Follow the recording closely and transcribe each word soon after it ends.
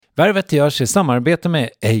Värvet görs i samarbete med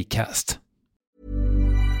Acast.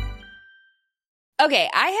 Okay,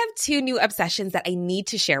 I have two new obsessions that I need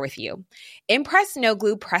to share with you. Impress No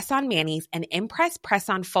Glue Press-On Manis and Impress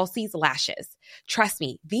Press-On Falsies Lashes. Trust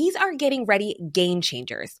me, these are getting ready game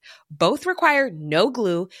changers. Both require no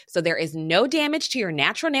glue, so there is no damage to your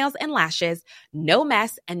natural nails and lashes, no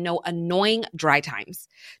mess, and no annoying dry times.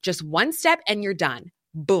 Just one step and you're done.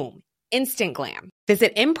 Boom. Instant glam.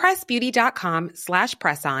 Visit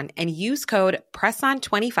impressbeauty.com/presson and use code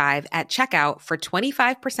PRESSON25 at checkout for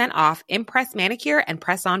 25% off Impress Manicure and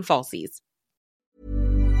Press-On Falsies.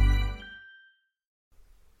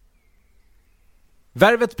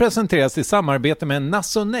 Värvet presenteras i samarbete med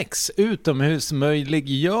Nasonex,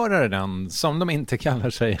 utomhusmöjliggöraren, som de inte kallar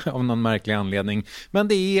sig av någon märklig anledning. Men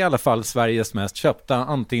det är i alla fall Sveriges mest köpta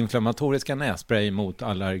antiinflammatoriska nässpray mot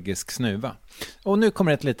allergisk snuva. Och nu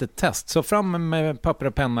kommer ett litet test, så fram med papper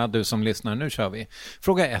och penna du som lyssnar, nu kör vi.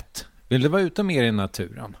 Fråga 1. Vill du vara ute mer i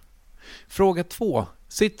naturen? Fråga 2.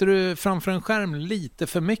 Sitter du framför en skärm lite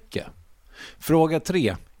för mycket? Fråga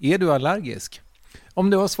 3. Är du allergisk? Om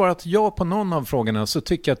du har svarat ja på någon av frågorna så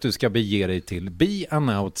tycker jag att du ska bege dig till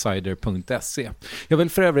beanoutsider.se. Jag vill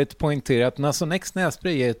för övrigt poängtera att Nasonex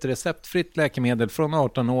nässpray är ett receptfritt läkemedel från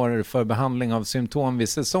 18 år för behandling av symptom vid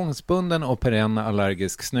säsongsbunden och perenn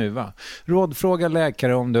allergisk snuva. Rådfråga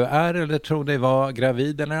läkare om du är eller tror dig vara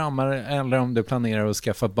gravid eller ammar, eller om du planerar att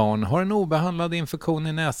skaffa barn, har en obehandlad infektion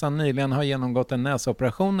i näsan, nyligen har genomgått en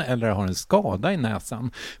näsoperation eller har en skada i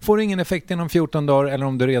näsan. Får ingen effekt inom 14 dagar eller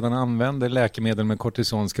om du redan använder läkemedel med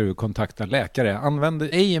kortison ska du kontakta läkare. Använd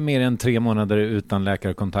ej mer än 3 månader utan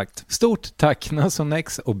läkarkontakt. Stort tack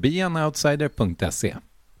Nasonex och beanoutsider.se.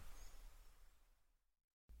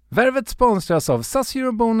 Värvet sponsras av SAS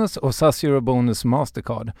Eurobonus och SAS Eurobonus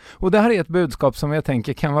Mastercard. Och det här är ett budskap som jag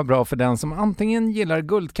tänker kan vara bra för den som antingen gillar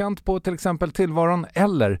guldkant på till exempel tillvaron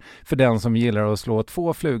eller för den som gillar att slå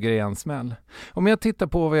 2 flugor i en smäll. Om jag tittar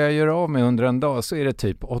på vad jag gör av med under en dag så är det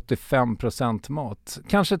typ 85% mat.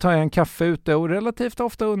 Kanske tar jag en kaffe ute och relativt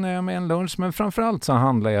ofta unnar jag mig en lunch, men framförallt så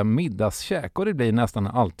handlar jag middagskäk och det blir nästan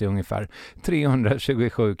alltid ungefär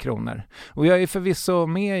 327 kronor. Och jag är förvisso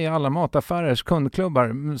med i alla mataffärers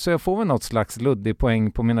kundklubbar så jag får väl något slags luddig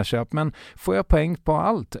poäng på mina köp, men får jag poäng på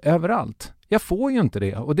allt, överallt? Jag får ju inte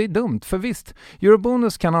det och det är dumt, för visst,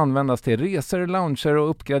 Eurobonus kan användas till resor, lounger och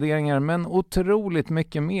uppgraderingar, men otroligt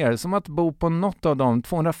mycket mer, som att bo på något av de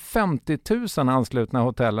 250 000 anslutna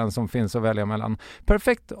hotellen som finns att välja mellan.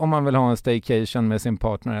 Perfekt om man vill ha en staycation med sin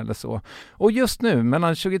partner eller så. Och just nu,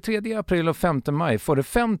 mellan 23 april och 5 maj, får du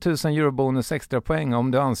 5 000 Eurobonus extra poäng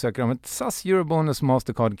om du ansöker om ett SAS Eurobonus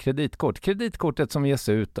Mastercard kreditkort. Kreditkortet som ges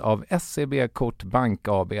ut av SEB Kort Bank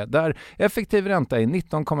AB, där effektiv ränta är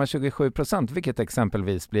 19,27%. Vilket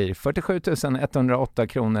exempelvis blir 47 108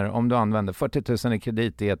 kronor om du använder 40 000 i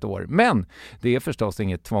kredit i ett år. Men det är förstås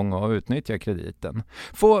inget tvång att utnyttja krediten.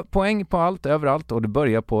 Få poäng på allt överallt och du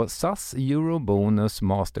börjar på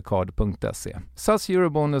saseurobonusmastercard.se.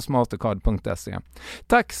 saseurobonusmastercard.se.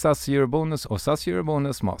 Tack SAS Eurobonus och SAS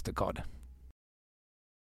Eurobonus Mastercard.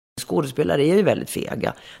 Skådespelare är ju väldigt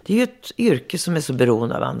fega. Det är ju ett yrke som är så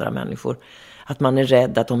beroende av andra människor. Att man är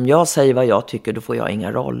rädd att om jag säger vad jag tycker, då får jag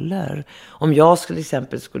inga roller. Om jag till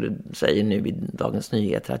exempel skulle säga nu i Dagens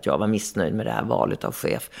Nyheter att jag var missnöjd med det här valet av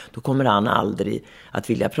chef, då kommer han aldrig att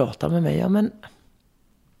vilja prata med mig. Ja, men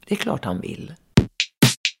det är klart han vill.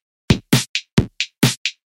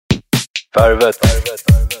 Värvet.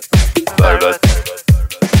 Värvet.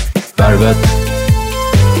 Värvet.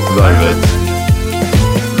 Värvet.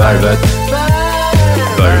 Värvet.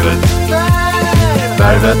 Värvet.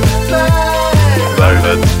 Värvet.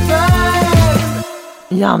 Värvet.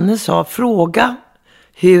 Janne sa, fråga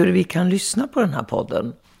hur vi kan lyssna på den här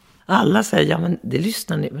podden. Alla säger, ja men det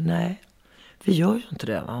lyssnar ni. Men nej, vi gör ju inte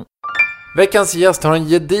det, va? Veckans gäst har en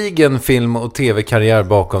gedigen film- och tv-karriär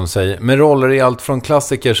bakom sig med roller i allt från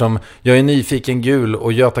klassiker som Jag är nyfiken gul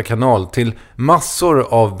och Göta kanal till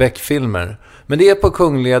massor av Beck-filmer. Men det är på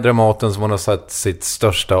Kungliga Dramaten som hon har satt sitt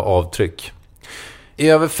största avtryck. I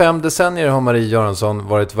över 5 decennier har Marie Göransson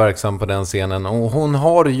varit verksam på den scenen och hon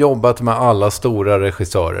har jobbat med alla stora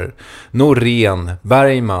regissörer. Norén,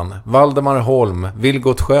 Bergman, Valdemar Holm,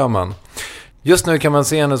 Vilgot Sjöman. Just nu kan man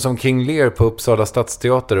se henne som King Lear på Uppsala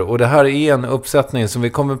Stadsteater och det här är en uppsättning som vi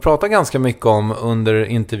kommer att prata ganska mycket om under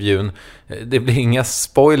intervjun. Det blir inga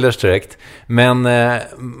spoilers direkt, men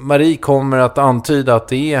Marie kommer att antyda att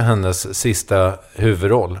det är hennes sista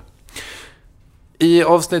huvudroll. I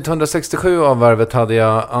avsnitt 167 av Värvet hade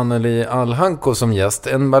jag Anneli Alhanko som gäst,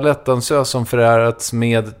 en ballettdansös som förärats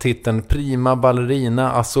med titeln Prima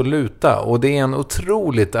Ballerina Assoluta, och det är en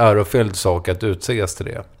otroligt ärofylld sak att utses till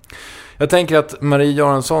det. Jag tänker att Marie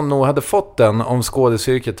Göransson nog hade fått den om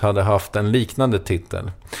skådesyrket hade haft en liknande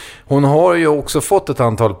titel. Hon har ju också fått ett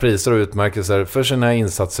antal priser och utmärkelser för sina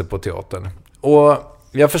insatser på teatern. Och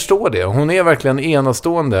jag förstår det. Hon är verkligen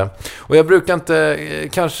enastående. Och jag brukar inte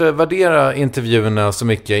kanske värdera intervjuerna så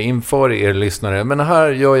mycket inför er lyssnare. Men här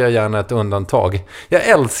gör jag gärna ett undantag. Jag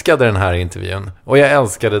älskade den här intervjun. Och jag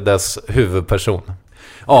älskade dess huvudperson.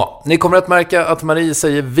 Ja, ni kommer att märka att Marie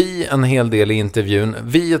säger vi en hel del i intervjun.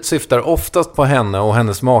 Viet syftar oftast på henne och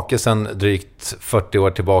hennes make sedan drygt 40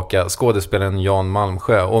 år tillbaka, skådespelaren Jan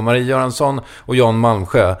Malmsjö. Och Marie Göransson och Jan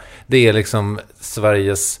Malmsjö, det är liksom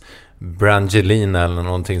Sveriges Brangelina eller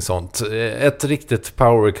någonting sånt. Ett riktigt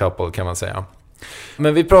power couple kan man säga.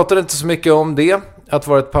 Men vi pratade inte så mycket om det, att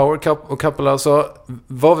vara ett power couple alltså.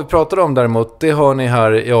 Vad vi pratade om däremot, det hör ni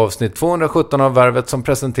här i avsnitt 217 av Värvet som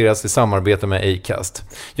presenteras i samarbete med Acast.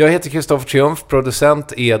 Jag heter Kristoffer Triumf,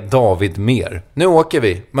 producent är David Mer. Nu åker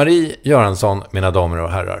vi. Marie Göransson, mina damer och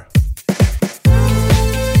herrar.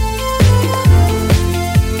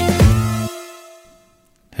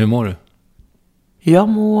 Hur mår du? Jag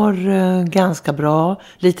mår ganska bra.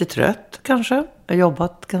 Lite trött kanske. Jag har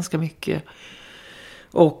jobbat ganska mycket.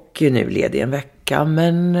 Och nu ledig en vecka.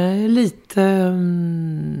 Men lite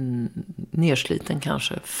nersliten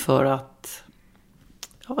kanske. För att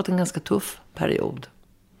det har varit en ganska tuff period.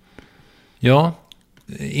 Ja,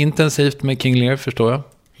 intensivt med King Lear förstår jag.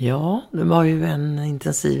 Ja, det var ju en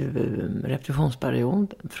intensiv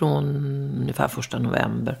repetitionsperiod. Från ungefär 1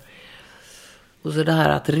 november. Och så det här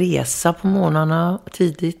att resa på morgnarna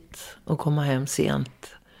tidigt och komma hem sent.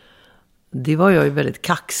 Det var jag ju väldigt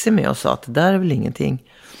kaxig med och sa att det där är väl ingenting.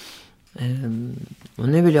 Och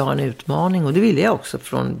nu vill jag ha en utmaning. Och det ville jag också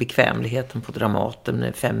från bekvämligheten på Dramaten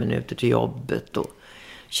med 5 minuter till jobbet. Och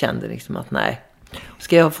kände liksom att nej,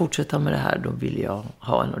 ska jag fortsätta med det här då vill jag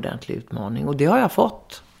ha en ordentlig utmaning. Och det har jag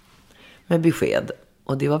fått med besked.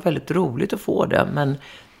 Och det var väldigt roligt att få det. Men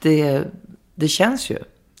det känns ju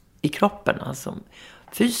i kroppen, alltså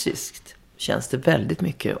fysiskt känns det väldigt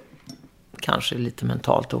mycket, kanske lite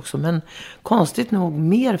mentalt också, men konstigt nog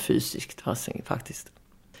mer fysiskt faktiskt.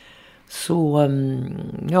 Så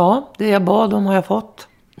ja, det jag bad om har jag fått.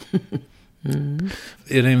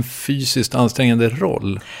 Är det en fysiskt ansträngande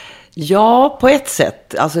roll? Ja, på ett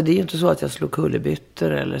sätt. Alltså det är ju inte så att jag slår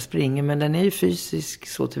kullerbyttor eller springer, men den är ju fysisk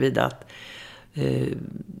så tillvida att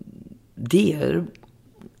det är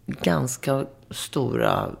ganska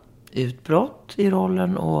stora utbrott i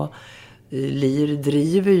rollen och Lir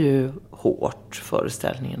driver ju hårt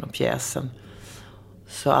föreställningen och pjäsen.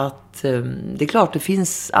 Så att det är klart det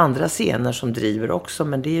finns andra scener som driver också,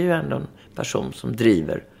 men det är ju ändå en person som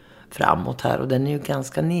driver framåt här och den är ju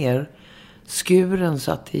ganska nerskuren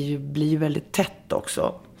så att det blir väldigt tätt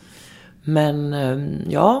också. Men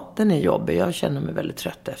ja, den är jobbig. Jag känner mig väldigt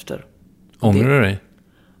trött efter. Ångrar du dig?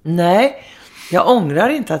 Nej, jag ångrar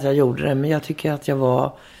inte att jag gjorde det, men jag tycker att jag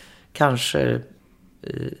var kanske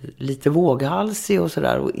lite våghalsig och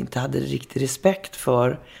sådär och inte hade riktigt respekt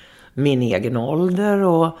för min egen ålder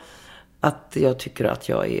och att jag tycker att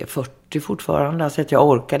jag är 40 fortfarande, alltså att jag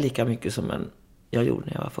orkar lika mycket som jag gjorde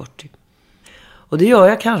när jag var 40. Och det gör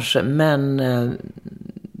jag kanske, men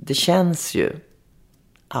det känns ju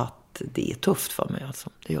att det är tufft för mig alltså,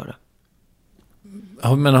 det gör det.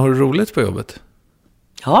 Ja, men har du roligt på jobbet?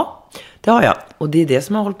 Ja, det har jag. Och det är det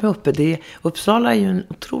som har hållit mig uppe. Uppsala är ju en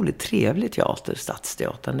otroligt trevlig teater,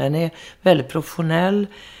 Stadsteatern. Den är väldigt professionell.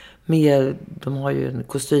 De har ju en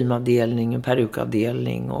kostymavdelning, en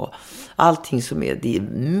perukavdelning och allting det är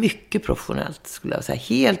mycket professionellt skulle jag säga.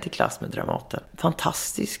 Helt i klass med Dramaten.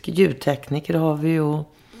 Fantastisk ljudtekniker har vi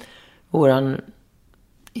och våran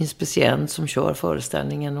inspicient som kör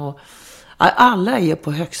föreställningen och alla är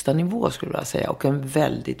på högsta nivå skulle jag säga och en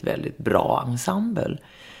väldigt, väldigt bra ensemble.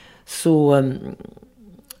 Så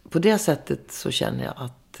på det sättet så känner jag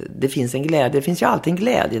att det finns en glädje. Det finns ju alltid en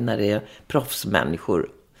glädje när det är proffsmänniskor.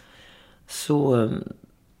 Så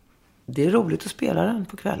det är roligt att spela den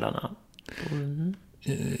på kvällarna.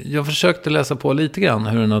 Jag försökte läsa på lite grann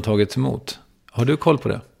hur den har tagits emot. Har du koll på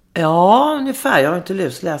det? Ja, ungefär. Jag har inte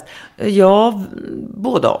lusläst. Ja,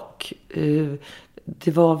 både och.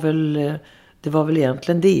 Det var väl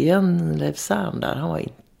egentligen DN, Leif Särn där. Han var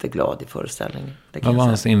inte glad i föreställningen. Vad var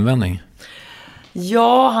hans invändning?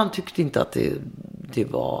 Ja, han tyckte inte att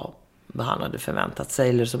det var vad han hade förväntat sig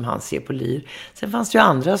eller som han ser på Lir. Sen fanns det ju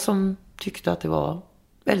andra som tyckte att det var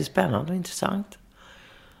väldigt spännande och intressant.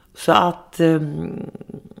 Så att,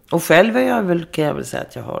 och själv kan jag väl säga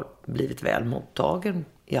att jag har blivit väl mottagen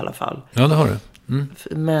i alla fall. Ja, det har du. Mm.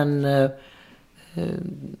 Men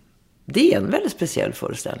det är en väldigt speciell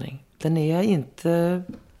föreställning. Den är inte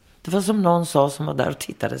Det var som någon sa som var där och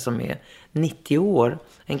tittade, som är 90 år.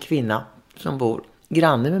 En kvinna som bor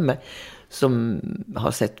granne med mig, som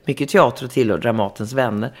har sett mycket teater och tillhör Dramatens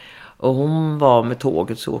vänner. Och hon var med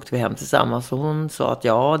tåget, så åkte vi hem tillsammans. Och hon sa att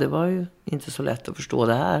ja, det var ju inte så lätt att förstå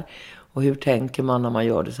det här. Och hur tänker man när man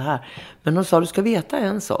gör det så här? Men hon sa, du ska veta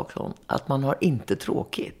en sak, att man har inte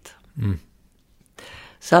tråkigt. Mm.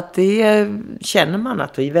 Så att det känner man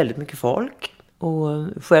att det är väldigt mycket folk. Och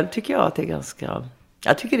själv tycker jag att det är ganska...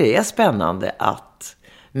 Jag tycker det är spännande att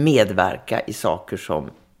medverka i saker som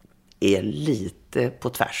är lite på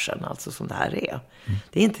tvärsen, alltså som det här är. Mm.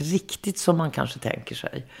 Det är inte riktigt som man kanske tänker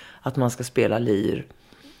sig, att man ska spela lir.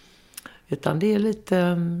 Utan det är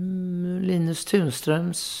lite Linus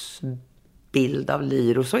Tunströms bild av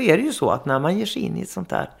lir. Och så är det ju så att när man ger sig in i ett sånt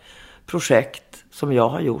där projekt som jag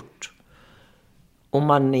har gjort, om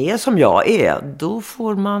man är som jag är, då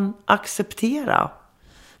får man acceptera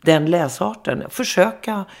den läsarten.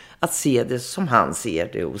 Försöka att se det som han ser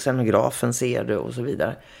det, och scenografen ser det och så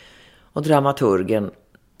vidare. Och dramaturgen.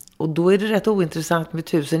 Och då är det rätt ointressant med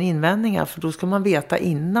 1000 invändningar, för då ska man veta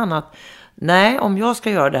innan att nej, om jag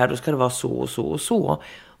ska göra det här, då ska det vara så och så och så.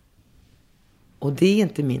 Och det är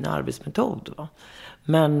inte min arbetsmetod, va?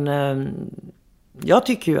 Men jag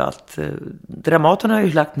tycker ju att Dramaten har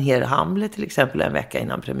ju lagt ner Hamlet till exempel en vecka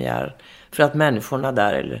innan premiär, för att människorna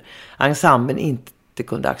där, eller ensemblen, inte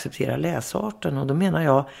kunde acceptera läsarten. Och då menar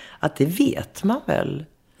jag att det vet man väl.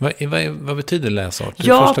 Vad betyder läsart? Det är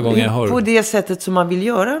ja, första gången jag hör. På det sättet som man vill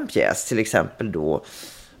göra en pjäs till exempel då.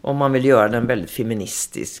 Om man vill göra den väldigt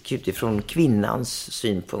feministisk utifrån kvinnans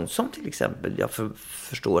synpunkt. Som till exempel, jag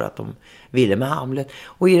förstår att de ville med Hamlet.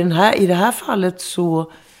 Och i det här fallet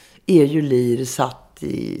så är ju lir satt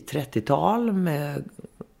i 30-tal med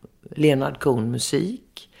Leonard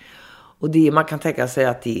Cohen-musik. Och man kan tänka sig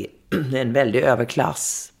att det är en väldig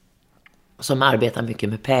överklass som arbetar mycket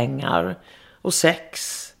med pengar och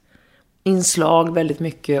sex. Inslag väldigt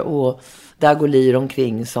mycket, och där går lir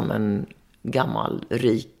omkring som en gammal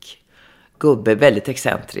rik gubbe, väldigt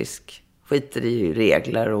excentrisk, skiter i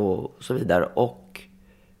regler och så vidare, och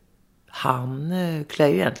han klär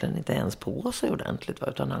ju egentligen inte ens på sig ordentligt,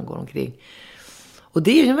 utan han går omkring. Och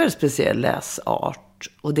det är ju en väldigt speciell läsart,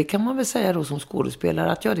 och det kan man väl säga då som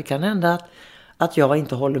skådespelare, att ja, det kan hända att jag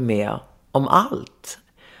inte håller med om allt,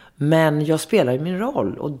 men jag spelar ju min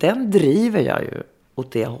roll, och den driver jag ju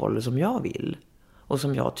åt det hållet som jag vill och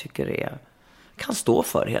som jag tycker kan stå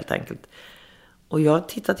för, helt enkelt. Och jag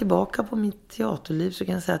tittar tillbaka på mitt teaterliv, så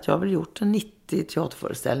kan jag säga att jag har väl gjort 90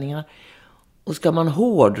 teaterföreställningar. Och ska man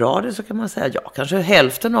hårdra det, så kan man säga ja, kanske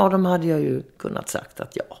hälften av dem hade jag ju kunnat sagt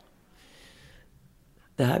att ja.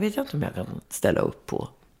 Det här vet jag inte om jag kan ställa upp på,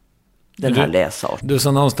 den här läsarten. Du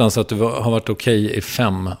sa någonstans att du har varit okej i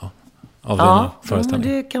 5 av dina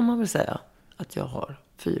föreställningar. Ja, det kan man väl säga att jag har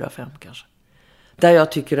 4-5 kanske. Där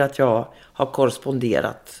jag tycker att jag har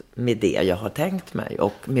korresponderat med det jag har tänkt mig.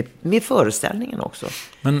 Och med föreställningen också.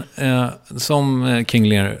 Men som King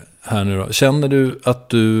Lear här nu då. Känner du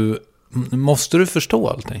att måste du förstå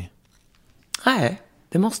allting? Nej,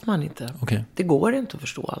 det måste man inte. Okay. Det går inte att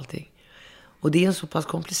förstå allting. Och det är en så pass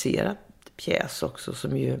komplicerad pjäs också,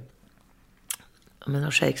 som ju... Jag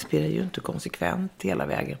menar, Shakespeare är ju inte konsekvent hela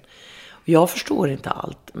vägen. Jag förstår inte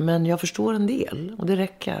allt, men jag förstår en del. Och det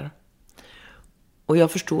räcker. Och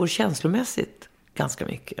jag förstår känslomässigt ganska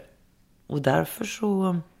mycket. Och därför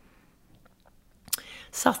så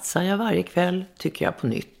satsar jag varje kväll, tycker jag, på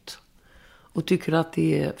nytt. Och tycker att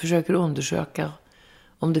försöker undersöka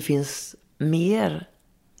om det finns mer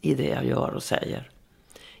i det jag gör och säger.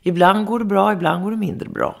 Ibland går det bra, ibland går det mindre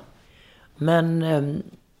bra. Men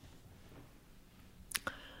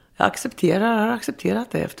jag har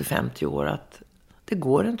accepterat det efter 50 år, att det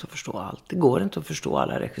går inte att förstå allt. Det går inte att förstå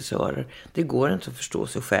alla regissörer. Det går inte att förstå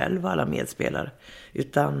sig själv och alla medspelare.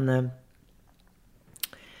 Utan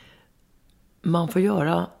man får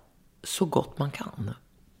göra så gott man kan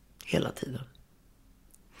hela tiden.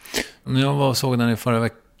 När jag såg den i förra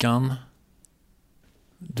veckan,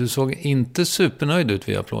 du såg inte supernöjd ut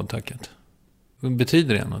vid applådtacket.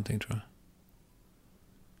 Betyder det någonting, tror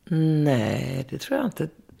jag? Nej, det tror jag inte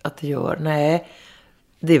att det gör. Nej,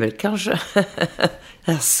 det är väl kanske...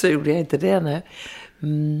 Så gjorde jag inte det, nej.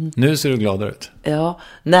 Nu ser du gladare ut. Ja,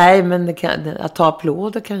 nej, men att ta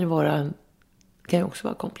applåder kan ju också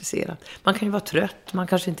vara komplicerat. Man kan ju vara trött, man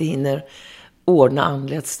kanske inte hinner ordna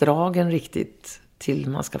anletsdragen riktigt till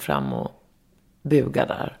man ska fram och buga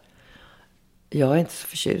där. Jag är inte så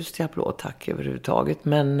förtjust i applådtack överhuvudtaget,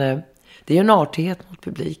 men det är ju en artighet mot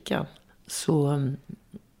publiken. Så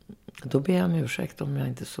då ber jag om ursäkt om jag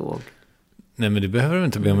inte såg Nej, men det behöver du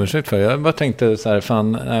inte be om ursäkt för. Jag bara tänkte så här,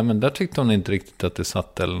 fan, nej, men där tyckte hon inte riktigt att det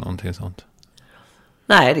satt eller någonting sånt.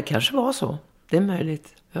 Nej, det kanske var så. Det är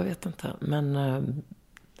möjligt. Jag vet inte. Men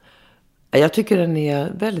jag tycker den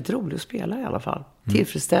är väldigt rolig att spela i alla fall.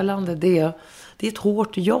 Tillfredsställande. Det är ett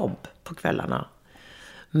hårt jobb på kvällarna.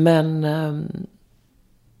 Men...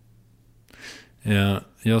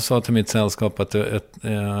 jag sa till mitt sällskap att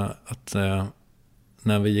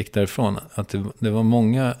när vi gick därifrån att det var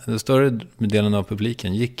många, den större delen av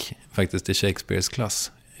publiken gick faktiskt i Shakespeares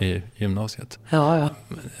klass i gymnasiet. Ja.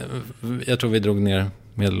 Jag tror vi drog ner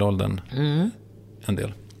medelåldern en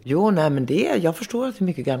del. Jo, nej, men jag förstår att det är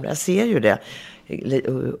mycket gamla. Jag ser ju det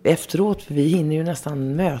efteråt, för vi hinner ju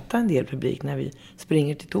nästan möta en del publik när vi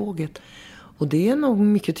springer till tåget. Och det är nog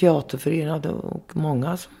mycket teaterförenade och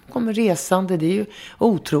många som kommer resande. Det är ju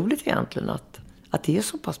otroligt egentligen att det är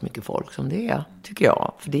så pass mycket folk som det är, tycker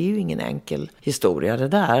jag. För det är ju ingen enkel historia det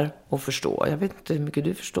där att förstå. Jag vet inte hur mycket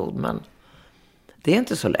du förstod, men det är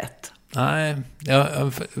inte så lätt. Nej,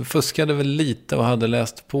 jag fuskade väl lite och hade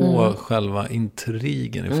läst på själva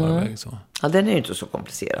intrigen i förväg. Så. Ja, den är ju inte så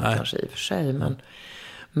komplicerad kanske i och för sig,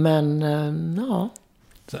 men ja.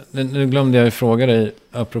 Nu glömde jag fråga dig,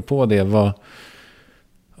 apropå det, vad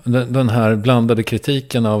den här blandade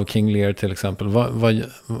kritiken av King Lear till exempel,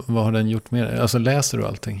 vad har den gjort med dig? Alltså läser du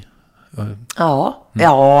allting? Ja,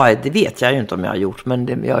 det vet jag ju inte om jag har gjort,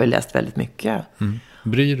 men jag har ju läst väldigt mycket.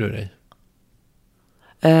 Bryr du dig?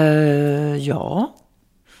 Ja,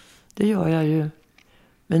 det gör jag ju.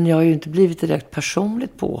 Men jag har ju inte blivit direkt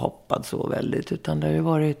personligt påhoppad så väldigt, utan det har ju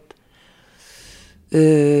varit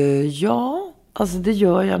ja, alltså det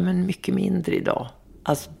gör jag, men mycket mindre idag.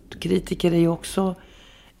 Alltså kritiker är ju också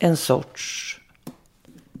en sorts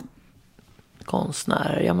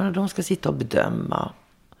konstnärer. Jag menar, de ska sitta och bedöma.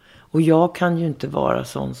 Och jag kan ju inte vara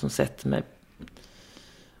sån som sätter mig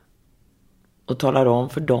och talar om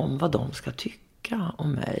för dem vad de ska tycka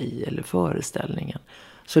om mig eller föreställningen.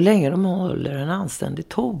 Så länge de håller en anständig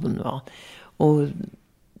ton, va. Och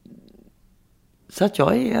så att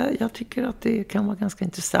jag tycker att det kan vara ganska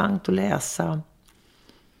intressant att läsa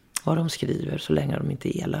vad de skriver så länge de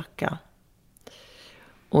inte är elaka.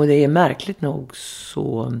 Och det är märkligt nog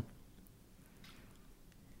så...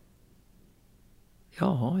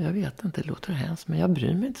 Ja, jag vet inte, det låter hemskt, men jag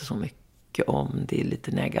bryr mig inte så mycket om det är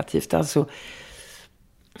lite negativt. Alltså,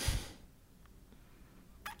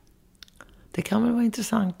 det kan väl vara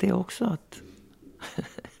intressant det också,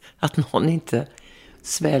 att någon inte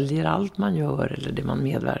sväljer allt man gör eller det man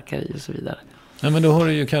medverkar i och så vidare. Ja, men då har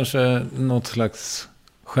du ju kanske något slags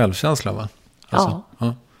självkänsla, va? Alltså,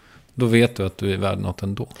 ja. Då vet du att du är värd något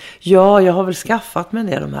ändå. Ja, jag har väl skaffat mig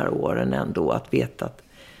det de här åren ändå, att veta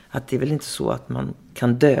att det är väl inte så att man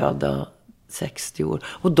kan döda 60 år.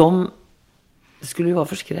 Och det skulle ju vara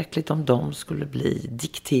förskräckligt om de skulle bli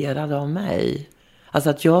dikterade av mig. Alltså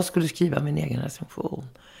att jag skulle skriva min egen recension.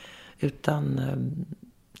 Utan,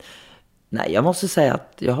 nej, jag måste säga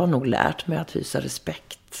att jag har nog lärt mig att hysa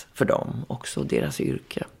respekt för dem också, deras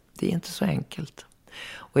yrke. Det är inte så enkelt.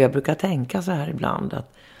 Och jag brukar tänka så här ibland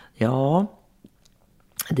att ja,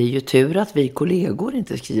 det är ju tur att vi kollegor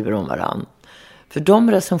inte skriver om varann. För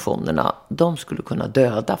de recensionerna, de skulle kunna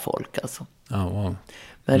döda folk alltså. Ja.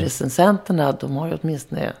 Men recensenterna, de har ju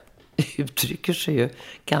åtminstone, uttrycker sig ju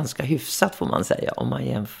ganska hyfsat får man säga, om man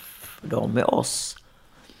jämför dem med oss.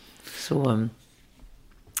 Så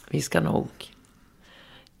vi ska nog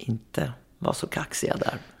inte vara så kaxiga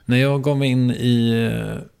där. När jag gav mig in i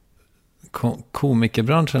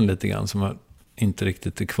komikerbranschen lite grann, som jag inte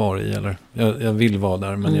riktigt är kvar i, eller jag vill vara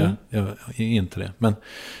där, men jag är inte det. Men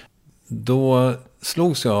då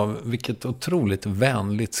slogs jag av vilket otroligt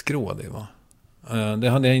vänligt skrå det var. Det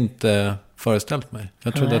hade jag inte föreställt mig.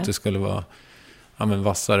 Jag trodde att det skulle vara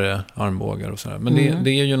vassare armbågar och sådär. Men det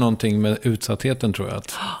är ju någonting med utsattheten, tror jag,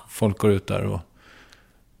 att folk går ut där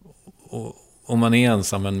och man är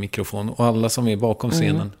ensam med en mikrofon, och alla som är bakom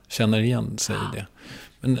scenen känner igen sig i det.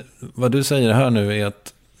 Men vad du säger här nu är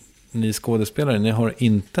att ni skådespelare, ni har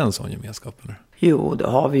inte en sån gemenskap, eller? Jo, det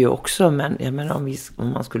har vi ju också, men jag menar, om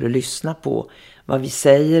man skulle lyssna på vad vi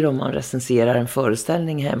säger om man recenserar en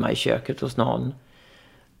föreställning hemma i köket hos någon,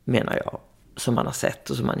 menar jag, som man har sett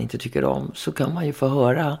och som man inte tycker om, så kan man ju få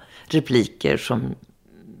höra repliker som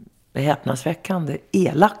är häpnadsväckande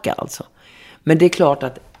elaka alltså. Men det är klart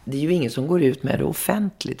att det är ju ingen som går ut med det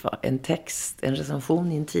offentligt, va? En text, en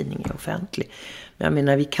recension i en tidning är offentlig. Men jag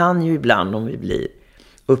menar, vi kan ju ibland, om vi blir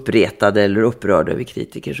uppretade eller upprörda över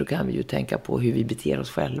kritiker, så kan vi ju tänka på hur vi beter oss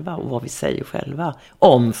själva och vad vi säger själva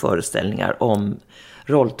om föreställningar, om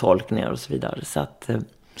rolltolkningar och så vidare. Så att,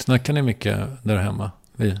 snackar ni mycket där hemma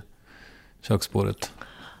vid köksbordet?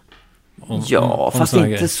 Fast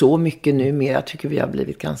inte så mycket nu mer. Jag tycker vi har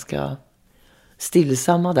blivit ganska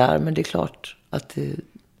stillsamma där. Men det är klart att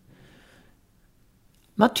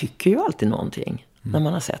man tycker ju alltid någonting när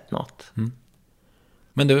man har sett något.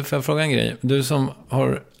 Men du, får jag fråga en grej? Du som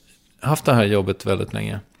har haft det här jobbet väldigt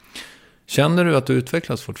länge. Känner du att du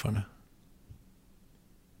utvecklas fortfarande?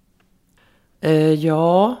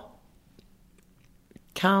 Ja,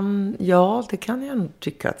 det kan jag nog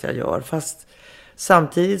tycka att jag gör. Fast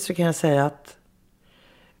samtidigt så kan jag säga att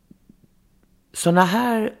såna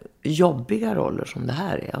här jobbiga roller som det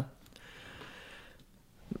här är,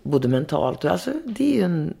 både mentalt och alltså, det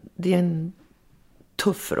är en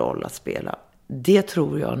tuff roll att spela. Det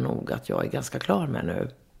tror jag nog att jag är ganska klar med nu.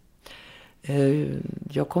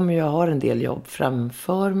 Jag kommer ju ha en del jobb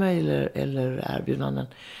framför mig eller erbjudanden.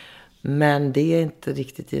 Men det är inte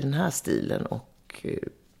riktigt i den här stilen.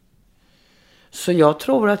 Så jag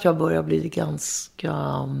tror att jag börjar bli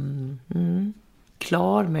ganska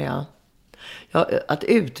klar med att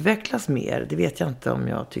utvecklas mer. Det vet jag inte om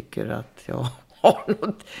jag tycker att jag har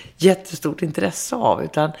något jättestort intresse av.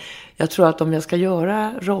 Utan jag tror att om jag ska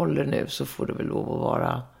göra roller nu så får det väl lov att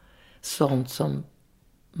vara sånt som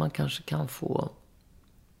man kanske kan få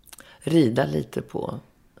rida lite på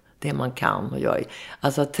det man kan och göra.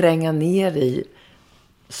 Alltså att tränga ner i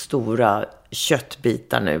stora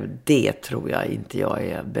köttbitar nu, det tror jag inte jag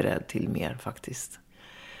är beredd till mer faktiskt.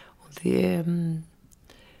 Och det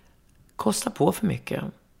kostar på för mycket.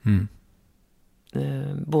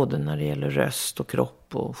 Både när det gäller röst och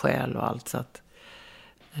kropp och själ och allt. Så att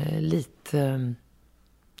lite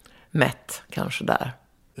mätt kanske där.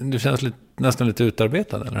 Du känns nästan lite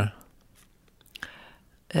utarbetad, eller?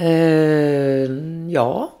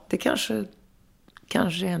 Ja, det kanske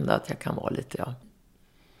ändå att jag kan vara lite, ja.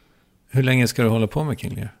 Hur länge ska du hålla på med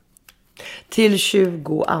King Lear? Till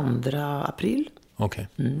 22 april. Okej.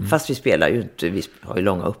 Fast vi spelar ju inte, vi har ju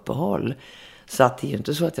långa uppehåll. Så att det är ju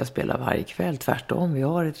inte så att jag spelar varje kväll. Tvärtom, vi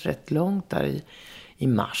har ett rätt långt där i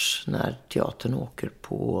mars när teatern åker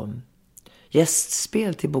på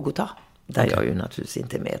gästspel till Bogotá. Där jag ju naturligtvis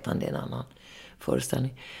inte är med, utan det är en annan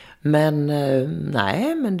föreställning. Men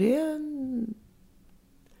nej, men det...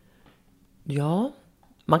 Ja,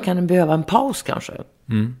 man kan behöva en paus kanske.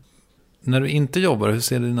 När du inte jobbar, hur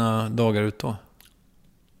ser dina dagar ut då?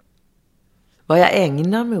 Vad jag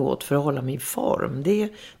ägnar mig åt för att hålla mig i form, det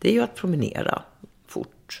är ju att promenera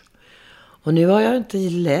fort. Och nu har jag inte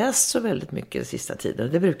läst så väldigt mycket den sista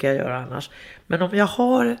tiden. Det brukar jag göra annars. Men om jag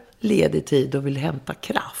har ledig tid och vill hämta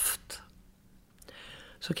kraft,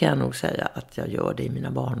 så kan jag nog säga att jag gör det i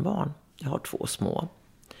mina barnbarn. Jag har 2 små.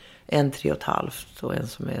 En 3,5 och en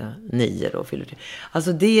som är 9 då, fyller 3.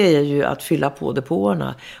 Alltså det är ju att fylla på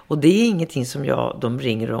depåerna. Och det är ingenting som de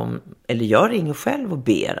ringer om, eller jag ringer själv och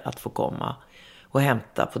ber att få komma och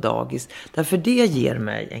hämta på dagis. Därför det ger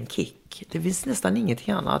mig en kick. Det finns nästan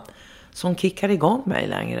ingenting annat som kickar igång mig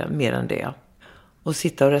längre, mer än det. Och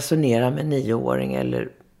sitta och resonera med 9-åring,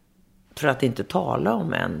 eller för att inte tala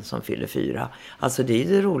om en som fyller 4. Alltså det är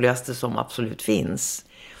det roligaste som absolut finns.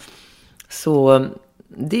 Så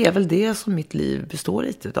det är väl det som mitt liv består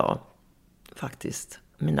lite av, faktiskt.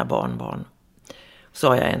 Mina barnbarn. Så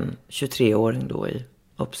har jag en 23-åring då i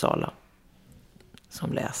Uppsala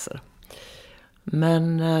som läser.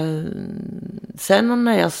 Men sen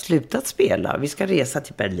när jag slutat spela, vi ska resa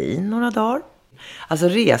till Berlin några dagar. Alltså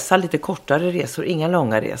resa, lite kortare resor, inga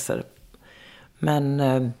långa resor. Men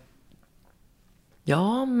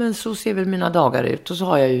ja, men så ser väl mina dagar ut. Och så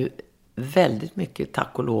har jag ju väldigt mycket,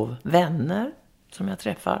 tack och lov, vänner som jag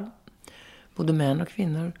träffar. Både män och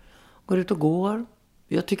kvinnor. Går ut och går.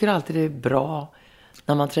 Jag tycker alltid det är bra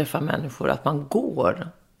när man träffar människor att man går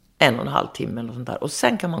 1,5 timme eller sånt där. Och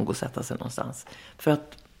sen kan man gå och sätta sig någonstans. För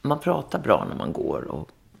att man pratar bra när man går. Och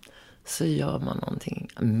så gör man någonting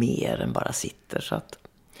mer än bara sitter. Så att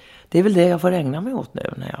det är väl det jag får ägna mig åt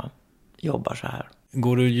nu när jag jobbar så här.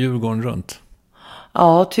 Går du Djurgården runt?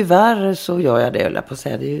 Ja, tyvärr så gör jag det, jag vill på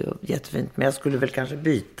säga. Det är ju jättefint. Men jag skulle väl kanske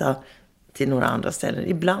byta till några andra ställen.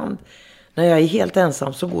 Ibland när jag är helt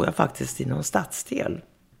ensam så går jag faktiskt i någon stadsdel.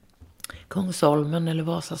 Kungsholmen eller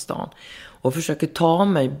Vasastan. Och försöker ta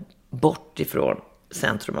mig bort ifrån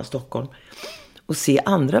centrum av Stockholm. Och se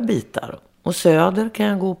andra bitar. Och söder kan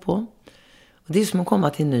jag gå på. Och det är som att komma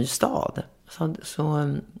till en ny stad.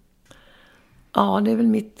 Så ja, det är väl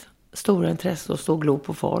mitt stora intresse att stå och glo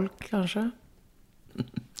på folk kanske.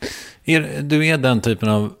 Du är den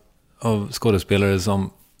typen av skådespelare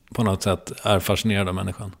som på något sätt är fascinerad av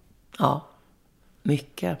människan? Ja,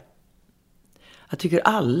 mycket. Jag tycker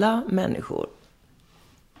alla människor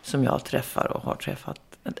som jag träffar och har träffat,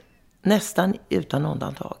 nästan utan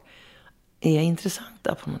undantag, är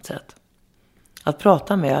intressanta på något sätt. att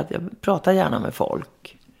prata med. Jag pratar gärna med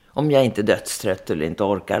folk. Om jag inte är dödstrött eller inte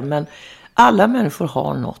orkar. Men alla människor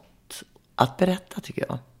har något att berätta, tycker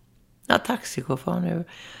jag. Ja, taxichaufför nu.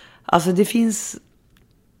 Alltså det finns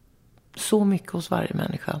så mycket hos varje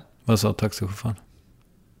människa. Vad sa taxichauffören?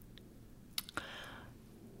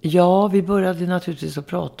 Ja, vi började naturligtvis att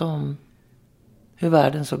prata om hur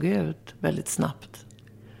världen såg ut väldigt snabbt.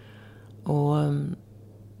 Och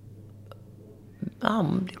ja,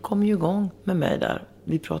 det kom ju igång med mig där.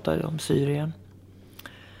 Vi pratade om Syrien.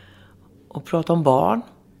 Och pratade om barn.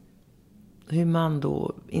 Hur man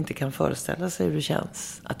då inte kan föreställa sig hur det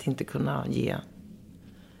känns att inte kunna ge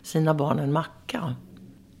sina barn en macka.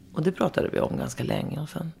 Och det pratade vi om ganska länge och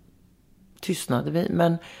sen tystnade vi.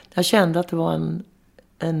 Men jag kände att det var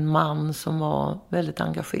en man som var väldigt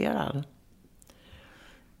engagerad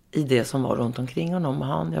i det som var runt omkring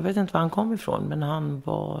honom. Jag vet inte var han kom ifrån, men han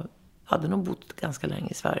hade nog bott ganska länge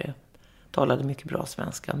i Sverige. Talade mycket bra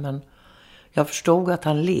svenska, men jag förstod att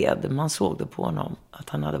han led. Man såg det på honom, att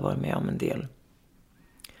han hade varit med om en del.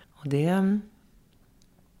 Och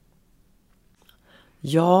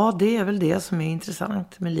ja, det är väl det som är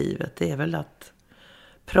intressant med livet. Det är väl att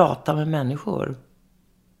prata med människor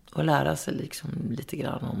och lära sig liksom lite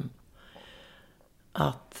grann om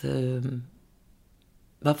att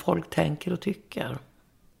vad folk tänker och tycker.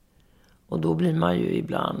 Och då blir man ju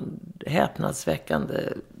ibland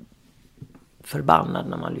häpnadsväckande förbannad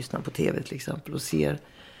när man lyssnar på tv till exempel och ser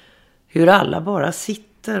hur alla bara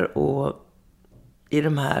sitter och i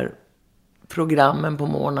de här programmen på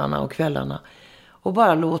morgnarna och kvällarna och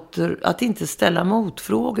bara låter att inte ställa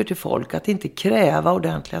motfrågor till folk, att inte kräva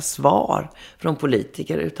ordentliga svar från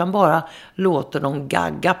politiker utan bara låter dem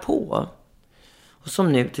gagga på. Och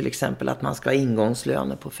som nu till exempel att man ska ha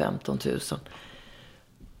ingångslöner på 15 000.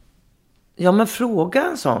 Ja, men fråga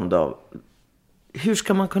en sån då. Hur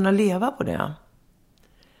ska man kunna leva på det?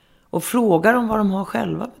 Och fråga dem vad de har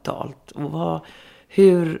själva betalt. Och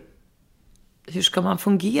hur ska man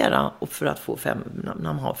fungera och för att få när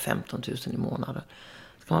man har 15 000 i månaden?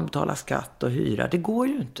 Ska man betala skatt och hyra? Det går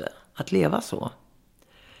ju inte att leva så.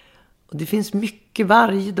 Och det finns mycket,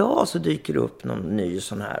 varje dag så dyker det upp någon ny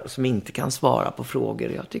sån här som inte kan svara på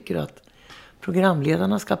frågor. Jag tycker att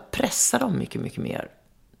programledarna ska pressa dem mycket, mycket mer.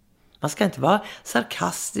 Man ska inte vara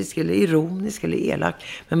sarkastisk eller ironisk eller elak.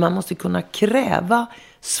 Men man måste kunna kräva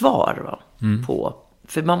svar på.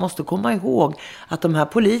 För man måste komma ihåg att de här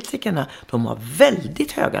politikerna, de har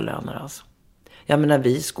väldigt höga löner alltså. Jag menar,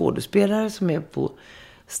 vi skådespelare som är på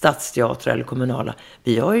stadsteatrar eller kommunala,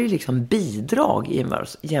 vi har ju liksom bidrag i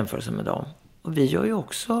jämförelse med dem. Och vi gör ju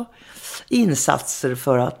också insatser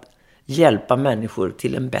för att hjälpa människor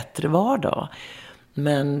till en bättre vardag.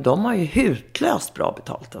 Men de har ju hutlöst bra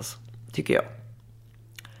betalt alltså, tycker jag.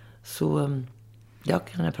 Så jag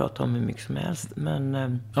kan prata om hur mycket som helst.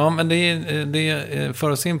 Men ja, men det för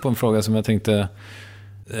oss in på en fråga som jag tänkte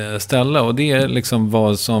ställa. Och det är liksom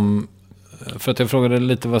vad som... För att jag frågade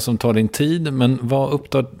lite vad som tar din tid. Men vad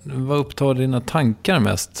upptar dina tankar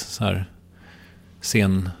mest så här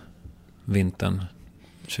sen vintern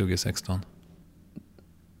 2016?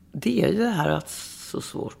 Det är ju det här att så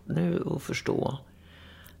svårt nu att förstå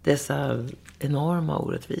dessa enorma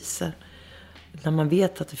orättvisor. När man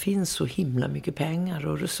vet att det finns så himla mycket pengar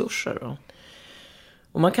och resurser. Då.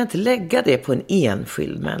 Och man kan inte lägga det på en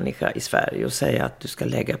enskild människa i Sverige och säga att du ska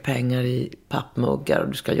lägga pengar i pappmuggar och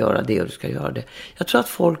du ska göra det och du ska göra det. Jag tror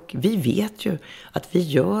att vi vet ju att vi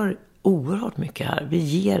gör oerhört mycket här. Vi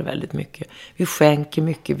ger väldigt mycket. Vi skänker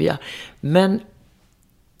mycket. Men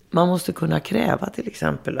man måste kunna kräva till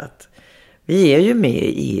exempel att vi är ju med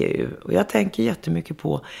i EU och jag tänker jättemycket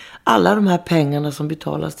på alla de här pengarna som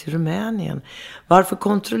betalas till Rumänien. Varför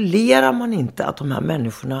kontrollerar man inte att de här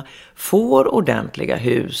människorna får ordentliga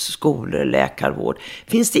hus, skolor, läkarvård?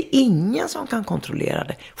 Finns det ingen som kan kontrollera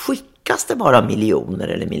det? Skickas det bara miljoner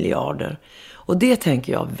eller miljarder? Och det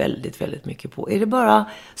tänker jag väldigt, väldigt mycket på. Är det bara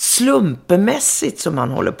slumpemässigt som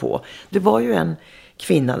man håller på? Det var ju en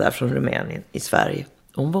kvinna där från Rumänien i Sverige.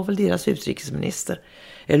 Hon var väl deras utrikesminister.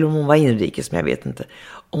 Eller om hon var inrikes, men jag vet inte.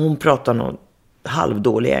 Och hon pratade någon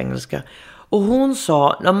halvdålig engelska. Och hon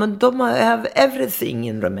sa, ja men de har everything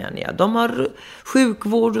in Rumänien. De har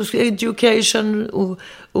sjukvård och education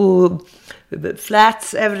och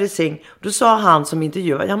flats, everything. Då sa han som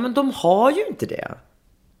intervjuade, ja men de har ju inte det.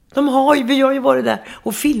 Vi har ju varit där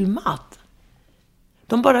och filmat.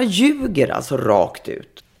 De bara ljuger alltså rakt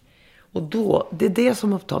ut. Och då, det är det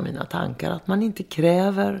som upptar mina tankar. Att man inte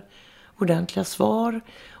kräver ordentliga svar.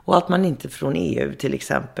 Och att man inte från EU till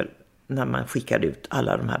exempel, när man skickar ut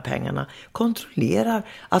alla de här pengarna, kontrollerar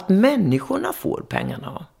att människorna får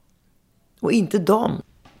pengarna. Och inte dem.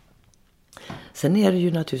 Sen är det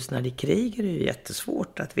ju naturligtvis när det är krig är det ju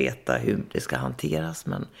jättesvårt att veta hur det ska hanteras.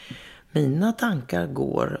 Men mina tankar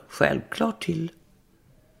går självklart till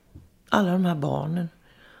alla de här barnen.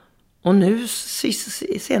 Och nu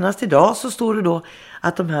senast idag så står det då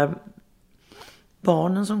att de här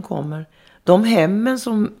barnen som kommer, de hemmen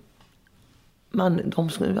som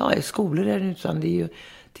i skolor är det utan, det är ju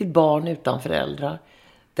till barn utan föräldrar.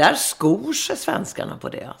 Där skor sig svenskarna på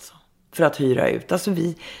det alltså. För att hyra ut. Alltså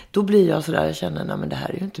då blir jag sådär, jag känner, nej men det här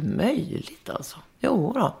är ju inte möjligt alltså.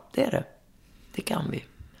 Jo då, det är det. Det kan vi.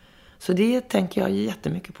 Så det tänker jag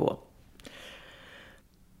jättemycket på.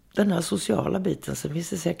 Den här sociala biten, så finns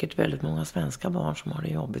det säkert väldigt många svenska barn som har det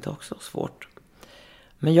jobbigt också, svårt.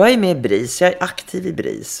 Men jag är med i BRIS, jag är aktiv i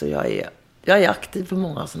BRIS och jag är aktiv på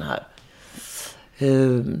många sådana här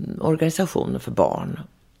organisationer för barn.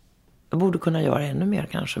 Jag borde kunna göra ännu mer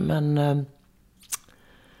kanske, men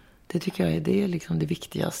det tycker jag det är liksom det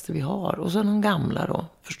viktigaste vi har. Och så de gamla då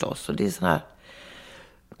förstås, och det är sån här,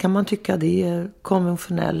 kan man tycka det är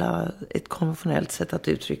ett konventionellt sätt att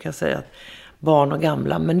uttrycka sig, att barn och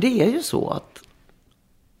gamla. Men det är ju så att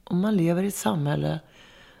om man lever i ett samhälle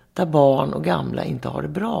där barn och gamla inte har det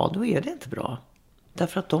bra, då är det inte bra.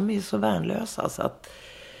 Därför att de är så värnlösa så att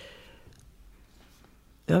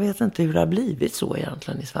jag vet inte hur det har blivit så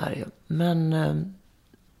egentligen i Sverige. Men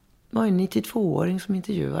det var en 92-åring som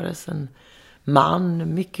intervjuades, en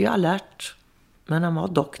man, mycket alert, men han var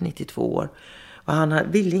dock 92 år. Och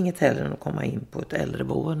han ville inget hellre än att komma in på ett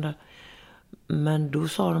äldreboende. Men då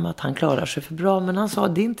sa de att han klarar sig för bra. Men han sa,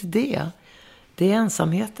 det är inte det. Det är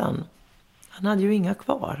ensamheten. Han hade ju inga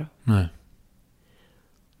kvar. Nej.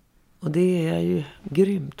 Och det är ju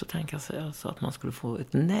grymt att tänka sig alltså, att man skulle få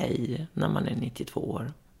ett nej när man är 92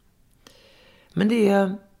 år. Men det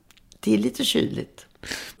är lite kyligt.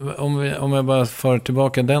 Om jag bara för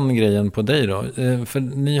tillbaka den grejen på dig då. För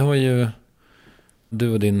ni har ju,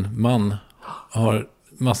 du och din man har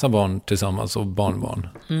massa barn tillsammans och barnbarn.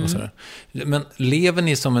 Och sådär. Men lever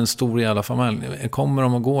ni som en stor jävla familj? Kommer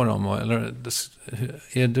de och går de? Eller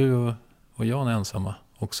är du och Jan ensamma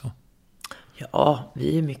också? Ja,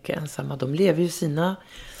 vi är mycket ensamma. De lever ju sina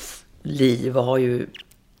liv och har ju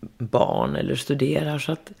barn eller studerar.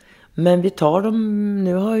 Så att, men vi tar dem,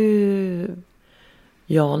 nu har ju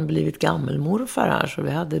Jan blivit gammelmorfar här, så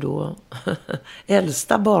vi hade då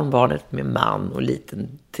äldsta barnbarnet med man och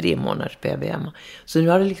liten 3 månaders baby hemma. Så nu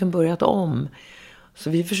har det liksom börjat om. Så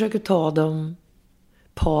vi försöker ta dem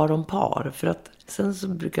par om par, för att sen så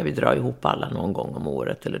brukar vi dra ihop alla någon gång om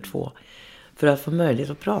året eller 2 för att få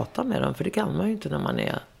möjlighet att prata med dem, för det kan man ju inte när man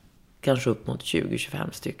är kanske upp mot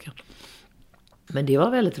 20-25 stycken. Men det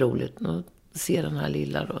var väldigt roligt att se den här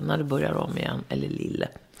lilla då, när det börjar om igen, eller lille.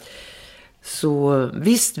 Så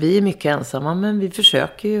visst, vi är mycket ensamma, men vi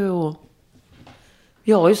försöker ju, och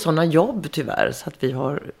vi har ju sådana jobb tyvärr så att vi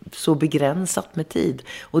har så begränsat med tid.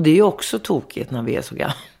 Och det är ju också tokigt när vi är så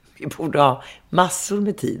gamla. Vi borde ha massor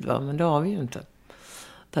med tid, va? Men det har vi ju inte.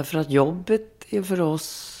 Därför att jobbet är för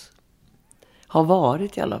oss, har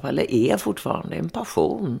varit i alla fall, eller är fortfarande en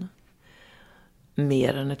passion.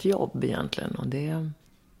 Mer än ett jobb egentligen. Och det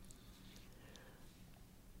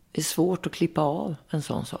är svårt att klippa av en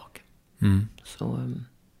sån sak. Så,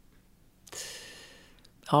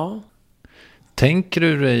 ja. Tänker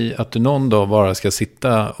du dig att du någon dag bara ska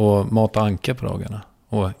sitta och mata anka på dagarna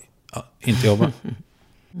och inte jobba?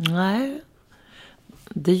 Nej,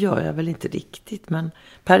 det gör jag väl inte riktigt, men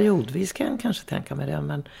periodvis kan jag kanske tänka mig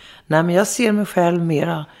det. Men jag ser mig själv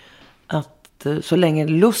mera att så länge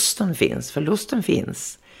lusten finns, för lusten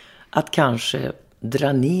finns, att kanske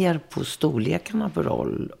dra ner på storlekarna på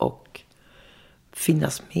roll och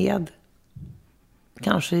finnas med.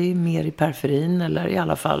 Kanske mer i periferin, eller i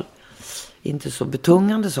alla fall inte så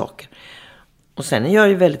betungande saker. Och sen är jag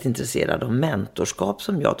ju väldigt intresserad av mentorskap,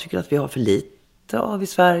 som jag tycker att vi har för lite av i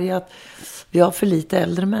Sverige. Att vi har för lite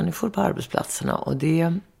äldre människor på arbetsplatserna. Och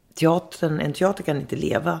en teater kan inte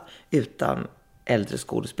leva utan äldre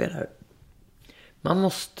skådespelare. Man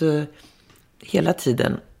måste hela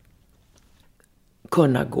tiden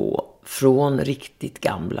kunna gå från riktigt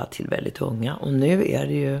gamla till väldigt unga. Och nu är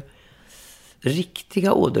det ju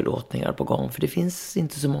riktiga åderlåtningar på gång, för det finns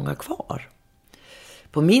inte så många kvar.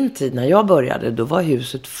 På min tid när jag började, då var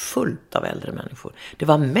huset fullt av äldre människor. Det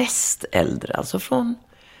var mest äldre, alltså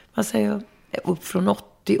upp från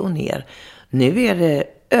 80 och ner. Nu är det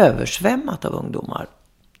översvämmat av ungdomar.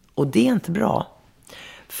 Och det är inte bra.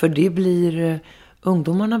 För det blir,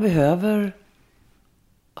 ungdomarna behöver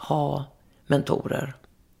ha mentorer.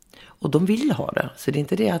 Och de vill ha det. Så det är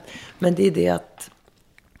inte det att, men det är det att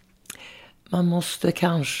man måste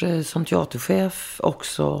kanske som teaterchef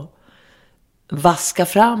också vaska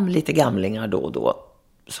fram lite gamlingar då och då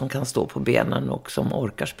som kan stå på benen och som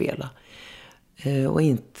orkar spela. Och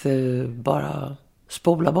inte bara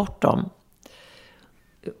spola bort dem.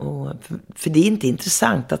 För det är inte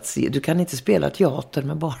intressant att se. Du kan inte spela teater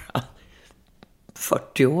med bara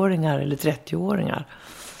 40-åringar eller 30-åringar.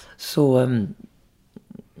 Så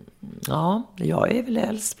ja, jag är väl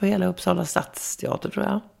äldst på hela Uppsala stadsteater, tror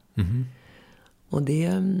jag. Mm. Och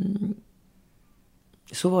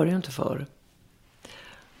så var det ju inte förr.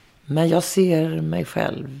 Men jag ser mig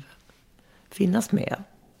själv finnas med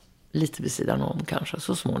lite vid sidan om kanske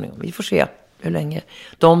så småningom. Vi får se hur länge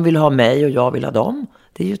de vill ha mig och jag vill ha dem.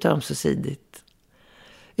 Det är ju ett ömsesidigt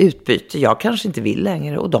utbyte. Jag kanske inte vill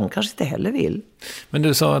längre och de kanske inte heller vill. Men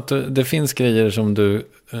du sa att det finns grejer som du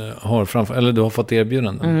har framför, eller du har fått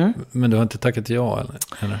erbjudanden. Men du har inte tackat ja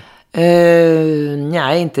eller?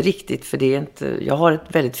 Nej, inte riktigt, för det är inte. Jag har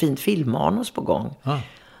ett väldigt fint filmmanus på gång.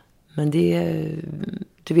 Men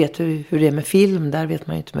du vet hur det är med film, där vet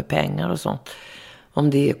man ju inte med pengar och sånt. Om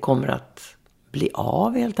det kommer att bli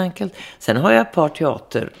av helt enkelt. Sen har jag ett par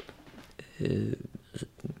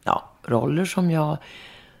roller som jag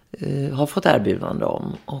har fått erbjudande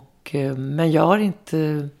om. Men jag har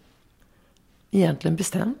inte egentligen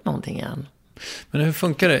bestämt någonting än. Men hur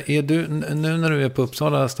funkar det? Är du, nu när du är på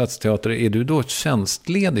Uppsala stadsteater, är du då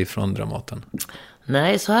tjänstledig från Dramaten?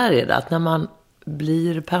 Nej, så här är det. Att när man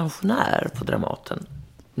blir pensionär på Dramaten,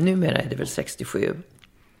 numera är det väl 67,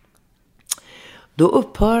 då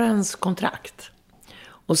upphör ens kontrakt.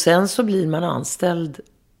 Och sen så blir man anställd,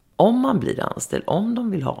 om man blir anställd, om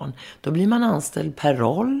de vill ha en, då blir man anställd per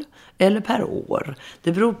roll eller per år.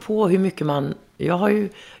 Det beror på hur mycket man. Jag har ju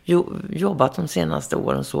jobbat de senaste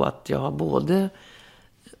åren så att jag har både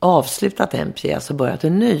avslutat en pjäs och börjat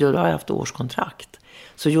en ny, och då har jag haft årskontrakt.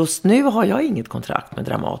 Så just nu har jag inget kontrakt med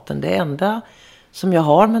Dramaten. Det enda som jag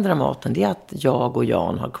har med Dramaten, det är att jag och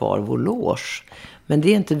Jan har kvar vår loge. Men det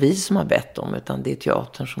är inte vi som har bett om, utan det är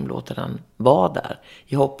teatern som låter den vara där.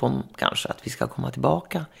 I hopp om kanske att vi ska komma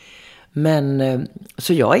tillbaka. Men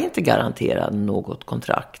så jag är inte garanterad något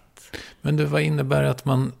kontrakt. Men du, vad innebär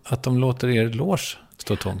att de låter er loge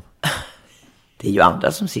stå tom? Det är ju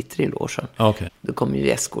andra som sitter i logen. Okay. Det kommer ju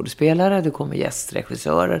gästskådespelare, det kommer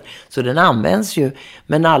gästregissörer. Så den används ju,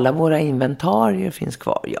 men alla våra inventarier finns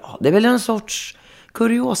kvar. Ja, det är väl en sorts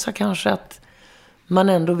kuriosa kanske, att man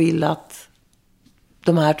ändå vill att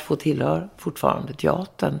de här två tillhör fortfarande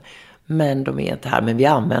teatern. Men de är inte här. Men vi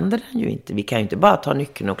använder den ju inte. Vi kan ju inte bara ta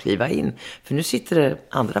nyckeln och kliva in. För nu sitter det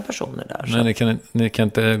andra personer där. Nej, ni kan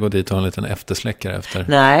inte gå dit och ha en liten eftersläckare efter?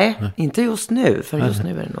 Nej, inte just nu. För just nu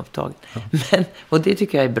är den upptagen. Ja. Och det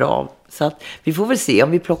tycker jag är bra. Så att vi får väl se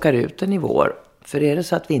om vi plockar ut den i vår. För är det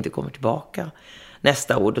så att vi inte kommer tillbaka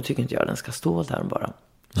nästa år, då tycker inte jag den ska stå där bara.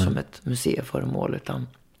 Som ett museiföremål. Utan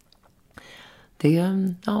det,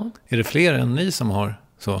 ja. Är det fler än ni som har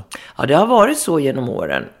så? Ja, det har varit så genom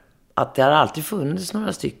åren. Att det har alltid funnits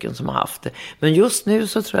några stycken som har haft det. Men just nu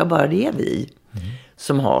så tror jag bara det är vi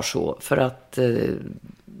som har så. För att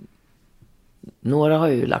några har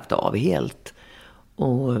ju lagt av helt.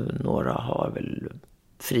 Och några har väl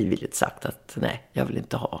frivilligt sagt att nej, jag vill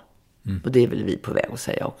inte ha. Och det är väl vi på väg att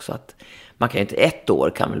säga också. Att man kan ju inte, 1 år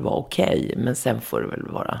kan väl vara okej. Men sen får det väl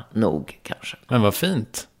vara nog kanske. Men vad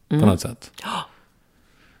fint på något sätt. Ja.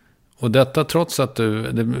 Och detta trots att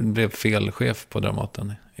det blev fel chef på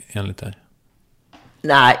Dramaten enligt dig?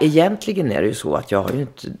 Nej, egentligen är det ju så att jag har ju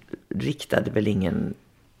inte riktade väl ingen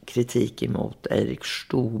kritik emot Erik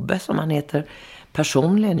Stobe som han heter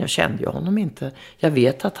personligen. Jag kände ju honom inte. Jag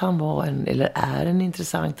vet att han var är en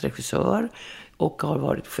intressant regissör och har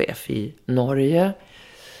varit chef i Norge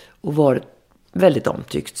och varit väldigt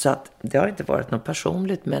omtyckt. Så att det har inte varit något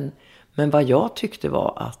personligt, men vad jag tyckte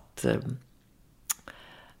var att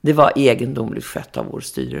det var egendomligt skött av vår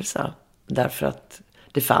styrelse. Därför att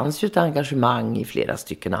det fanns ju ett engagemang i flera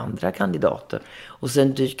stycken andra kandidater. Och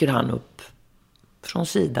sen dyker han upp från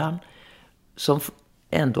sidan som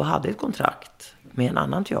ändå hade ett kontrakt med en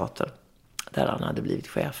annan teater där han hade blivit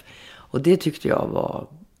chef. Och det tyckte jag var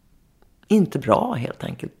inte bra helt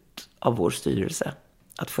enkelt av vår styrelse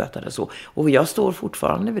att sköta det så. Och jag står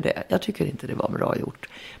fortfarande vid det. Jag tycker inte det var bra gjort.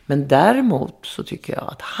 Men däremot så tycker jag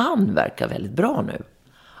att han verkar väldigt bra nu.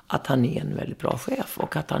 Att han är en väldigt bra chef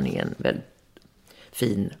och att han är en väldigt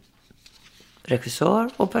fin regissör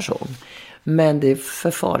och person. Men det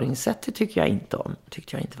förfaringssättet tyckte jag inte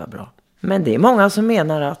var bra. Men det är många som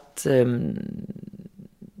menar att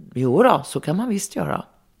jo då, så kan man visst göra.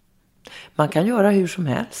 Man kan göra hur som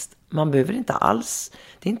helst. Man behöver inte alls,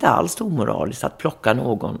 det är inte alls omoraliskt att plocka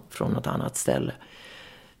någon från något annat ställe.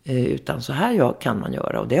 Utan så här kan man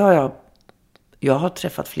göra. Och det har jag jag har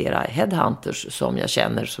träffat flera headhunters som jag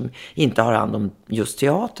känner som inte har hand om just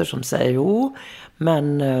teater som säger jo,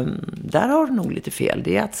 men där har du nog lite fel.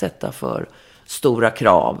 Det är att sätta för stora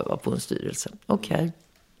krav på en styrelse. Okej.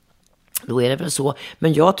 Då är det väl så.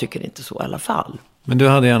 Men jag tycker inte så i alla fall. Men du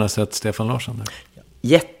hade gärna sett Stefan Larsson där?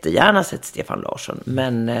 Jättegärna sett Stefan Larsson.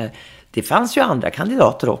 Men det fanns ju andra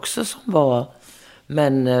kandidater också som var...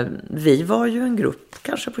 Men vi var ju en grupp,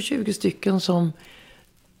 kanske på 20 stycken, som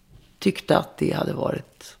tyckte att det hade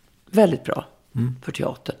varit väldigt bra för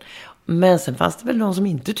teatern. Men sen fanns det väl någon som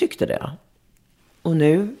inte tyckte det. Och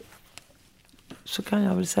nu så kan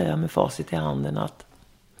jag väl säga med facit i handen att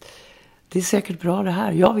det är säkert bra det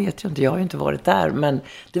här. Jag vet ju inte, jag har ju inte varit där. Men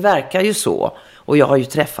det verkar ju så. Och jag har ju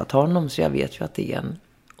träffat honom så jag vet ju att det är en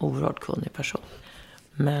oerhört kunnig person.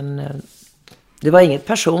 Men det var inget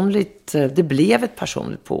personligt, det blev ett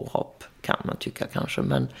personligt påhopp kan man tycka kanske.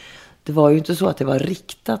 Men det var ju inte så att det var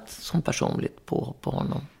riktat som personligt påhopp på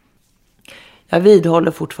honom. Jag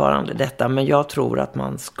vidhåller fortfarande detta, men jag tror att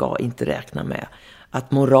man ska inte räkna med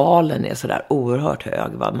att moralen är så där oerhört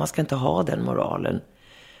hög. Va? Man ska inte ha den moralen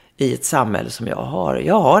i ett samhälle som jag har.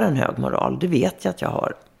 Jag har en hög moral, det vet jag att jag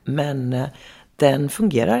har. Men den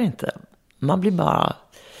fungerar inte. Man blir bara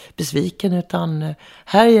besviken, utan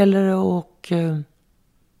här gäller det att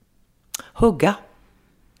hugga.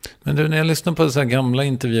 Men du, när jag lyssnar på så här gamla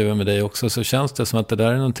intervjuer med dig också så känns det som att det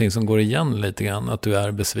där är någonting som går igen lite grann. Att du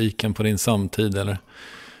är besviken på din samtid eller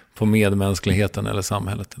på medmänskligheten eller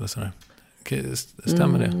samhället eller sådär.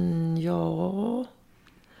 Stämmer det? Ja,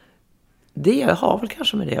 det har väl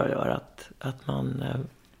kanske med det att göra. Att man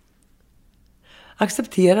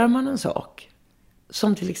accepterar man en sak,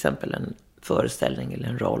 som till exempel en föreställning eller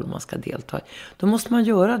en roll man ska delta i, då måste man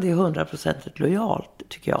göra det 100% lojalt,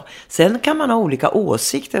 tycker jag. Sen kan man ha olika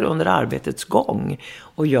åsikter under arbetets gång.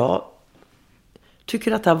 Och jag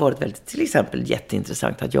tycker att det har varit väldigt, till exempel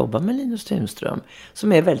jätteintressant att jobba med Linus Tunström,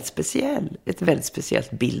 som är väldigt speciell. Ett väldigt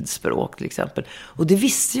speciellt bildspråk till exempel. Och det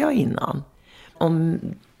visste jag innan. Om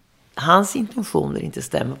hans intentioner inte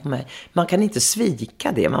stämmer på mig, man kan inte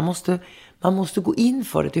svika det. Man måste gå in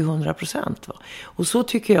för det till 100%. Va? Och så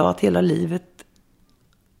tycker jag att hela livet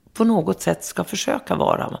på något sätt ska försöka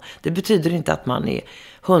vara. Va? Det betyder inte att man är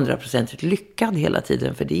 100% lyckad hela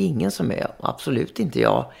tiden, för det är ingen som är, absolut inte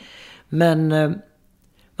jag. Men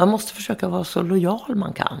man måste försöka vara så lojal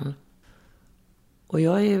man kan. Och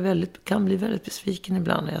jag kan bli väldigt besviken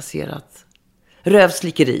ibland när jag ser att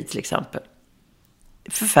rövslickeri till exempel.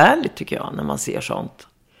 Förfärligt tycker jag när man ser sånt.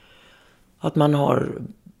 Att man har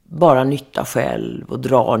bara nytta själv och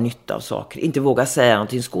drar nytta av saker. Inte våga säga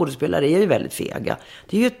någonting. Skådespelare är ju väldigt fega.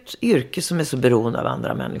 Det är ju ett yrke som är så beroende av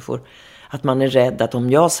andra människor. Att man är rädd att om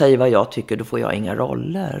jag säger vad jag tycker, då får jag inga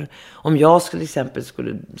roller. Om jag till exempel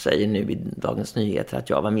skulle säga nu i Dagens Nyheter att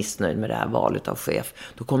jag var missnöjd med det här valet av chef,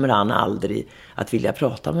 då kommer han aldrig att vilja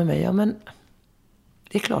prata med mig. Ja, men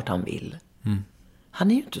det är klart han vill.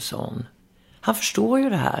 Han är ju inte sån. Han förstår ju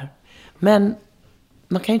det här. Men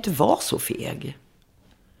man kan ju inte vara så feg.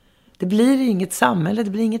 Det blir inget samhälle, det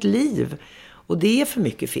blir inget liv. Och det är för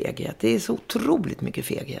mycket feghet. Det är så otroligt mycket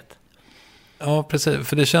feghet. Ja, precis.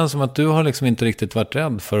 För det känns som att du har liksom inte riktigt varit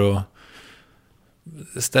rädd för att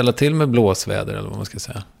ställa till med blåsväder eller vad man ska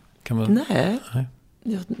säga. Kan man... Nej,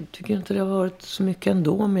 jag tycker inte det har varit så mycket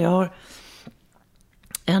ändå. Men jag har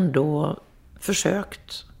ändå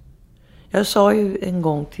försökt. Jag sa ju en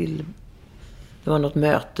gång till... Det var något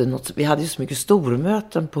möte. Vi hade ju så mycket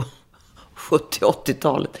stormöten på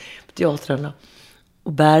 70-80-talet på teatrarna.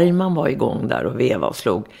 Och Bergman var igång där och veva och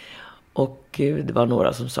slog. Och det var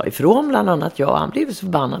några som sa ifrån, bland annat jag. Han blev så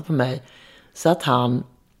förbannad på mig. Så att han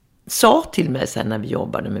sa till mig sen när vi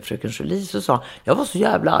jobbade med Fröken Jolie. Så sa han, jag var så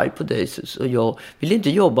jävla arg på dig. Så jag ville inte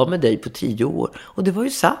jobba med dig på 10 år. Och det var ju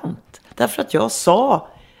sant. Därför att jag sa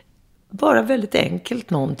bara väldigt enkelt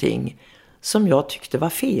någonting som jag tyckte var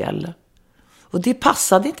fel. Och det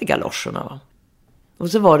passade inte galoscherna, va?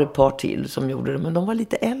 Och så var det ett par till som gjorde det, men de var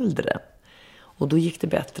lite äldre. Och då gick det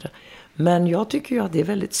bättre. Men jag tycker ju att det är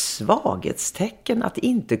väldigt svaghetstecken att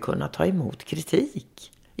inte kunna ta emot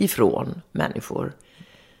kritik ifrån människor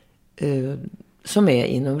som är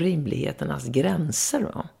inom rimligheternas gränser.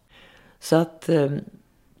 Va? Så att...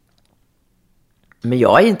 Men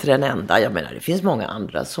jag är inte den enda. Jag menar, det finns många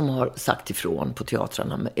andra som har sagt ifrån på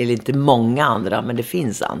teatrarna. Eller inte många andra, men det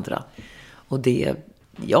finns andra. Och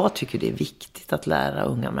jag tycker det är viktigt att lära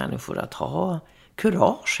unga människor att ha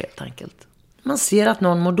kurage helt enkelt. Man ser att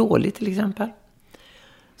någon mår dåligt till exempel.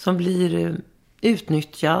 Som blir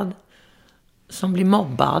utnyttjad. Som blir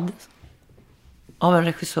mobbad av en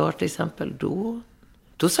regissör till exempel.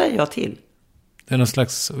 Då säger jag till. Det är någon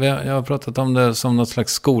slags, jag har pratat om det som något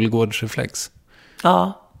slags skolgårdsreflex.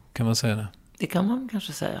 Ja. Kan man säga det? Det kan man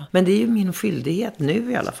kanske säga. Men det är ju min skyldighet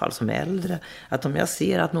nu i alla fall som äldre. Att om jag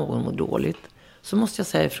ser att någon mår dåligt så måste jag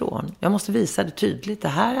säga ifrån. Jag måste visa det tydligt. Det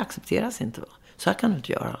här accepteras inte. Så här kan du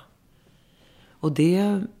inte göra. Och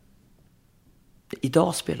det...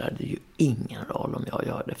 Idag spelar det ju ingen roll om jag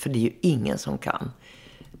gör det. För det är ju ingen som kan.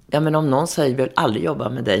 Ja, men om någon säger väl aldrig jobba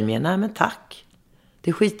med dig mer. Nej, men tack.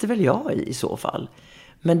 Det skiter väl jag i så fall.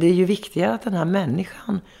 Men det är ju viktigare att den här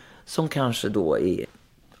människan som kanske då är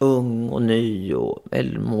ung och ny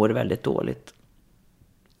eller mår väldigt dåligt.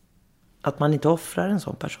 Att man inte offrar en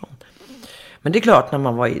sån person. Men det är klart, när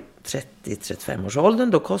man var i 30-35 års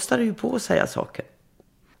åldern, då kostar det ju på att säga saker.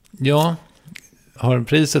 Ja, har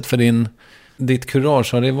priset för ditt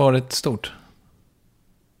kurage, har det varit stort?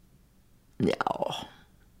 Ja,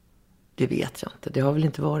 det vet jag inte. Det har väl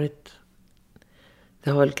inte varit...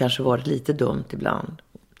 Det har väl kanske varit lite dumt ibland.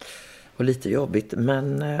 Och lite jobbigt.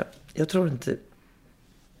 Men jag tror inte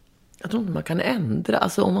man kan ändra.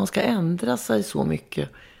 Alltså om man ska ändra sig så mycket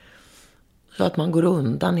så att man går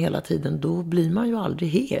undan hela tiden, då blir man ju aldrig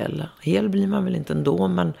hel. Hel blir man väl inte ändå,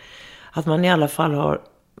 men att man i alla fall har...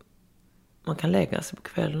 Man kan lägga sig på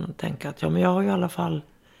kvällen och tänka att men jag har ju i alla fall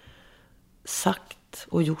sagt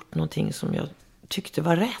och gjort någonting som jag tyckte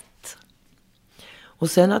var rätt.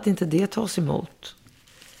 Och sen att inte det tas emot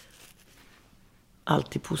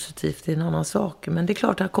alltid positivt är en annan sak. Men det är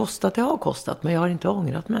klart att det har kostat. Men jag har inte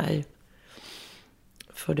ångrat mig.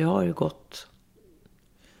 För det har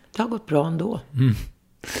gått bra ändå. Mm.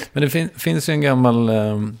 Men det finns ju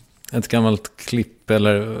ett gammalt klipp,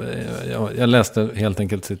 eller jag läste helt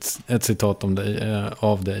enkelt ett citat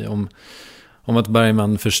av dig om att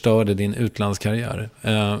Bergman förstörde din utlandskarriär.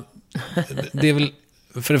 Det är väl,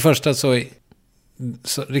 för det första så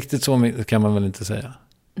riktigt så kan man väl inte säga.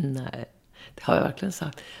 Nej, det har jag verkligen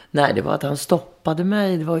sagt. Nej, det var att han stoppade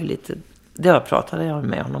mig. Det var ju lite, det pratade jag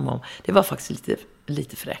med honom om. Det var faktiskt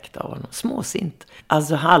lite fräckt av honom. Småsint.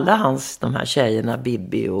 Alltså alla de här tjejerna,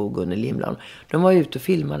 Bibi och Gunnel Lindblad, de var ute och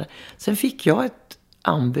filmade. Sen fick jag ett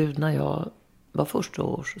anbud när jag var första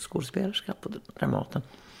års skådespelerska på Dramaten.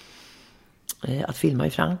 Att filma i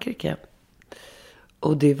Frankrike.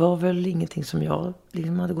 Och det var väl ingenting som jag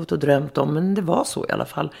hade gått och drömt om. Men det var så i alla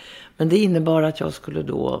fall. Men det innebar att jag skulle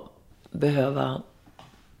då behöva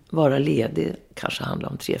vara ledig. Kanske handla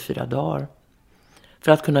om 3-4 dagar.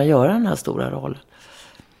 För att kunna göra den här stora rollen.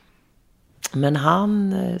 Men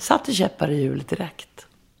han satte käppar i hjulet direkt.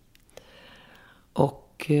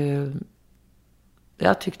 Och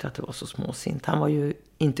jag tyckte att det var så småsint. Han var ju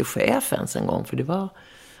inte chef ens en gång. För det var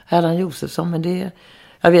Erland Josephson. Men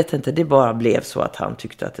jag vet inte, det bara blev så att han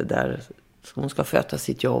tyckte att det där... Hon ska sköta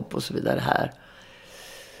sitt jobb och så vidare här.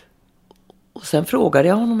 Och sen frågade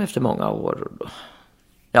jag honom efter många år.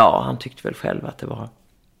 Ja, han tyckte väl själv att det var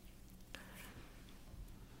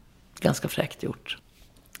ganska fräckt gjort.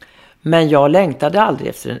 Men jag längtade aldrig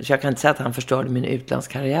efter den. Så jag kan inte säga att han förstörde min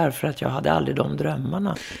utlandskarriär, för att jag hade aldrig de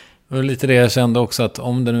drömmarna. Det var lite det jag kände också, att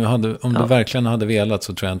om du verkligen hade velat,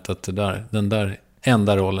 så tror jag inte att den där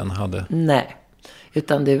enda rollen hade... Nej,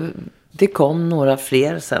 utan det kom några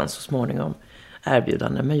fler sen så småningom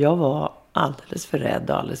erbjudande. Men jag var alldeles för rädd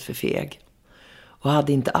och alldeles för feg. Och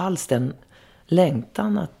hade inte alls den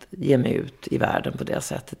längtan att ge mig ut i världen på det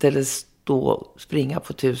sättet. Eller springa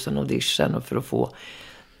på 1000 audition för att få...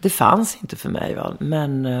 Det fanns inte för mig, va?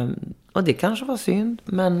 Men, och det kanske var synd,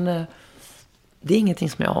 men det är ingenting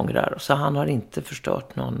som jag ångrar. Så han har inte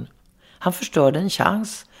förstört någon... Han förstörde en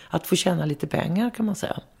chans att få tjäna lite pengar, kan man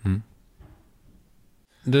säga. Mm.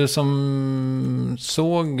 Du som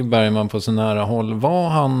såg Bergman på så nära håll, var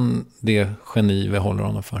han det geni vi håller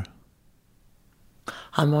honom för?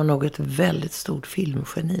 Han var nog ett väldigt stort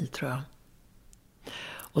filmgeni, tror jag.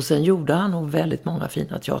 Och sen gjorde han nog väldigt många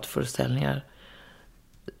fina teaterföreställningar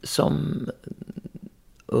som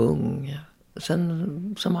ung.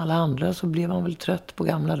 Sen som alla andra så blev han väl trött på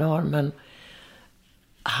gamla dagar, men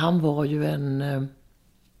han var ju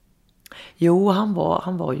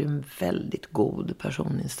han var ju en väldigt god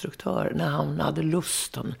personinstruktör när han hade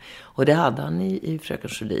lusten. Och det hade han i Fröken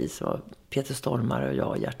Julie, så Peter Stormare och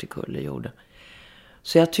jag, Gerti Kulle, gjorde.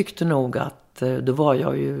 Så jag tyckte nog att, då var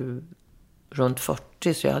jag ju runt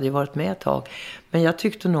 40, så jag hade ju varit med ett tag. Men jag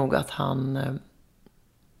tyckte nog att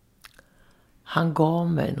han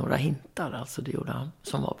gav mig några hintar, alltså det gjorde han,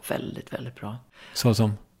 som var väldigt, väldigt bra. Så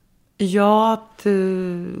som? Ja, att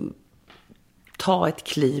ta ett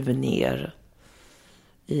kliv ner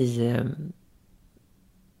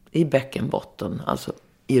i bäckenbotten, alltså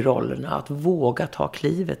i rollerna, att våga ta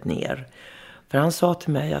klivet ner. För han sa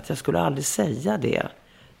till mig att jag skulle aldrig säga det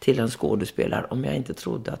till en skådespelare om jag inte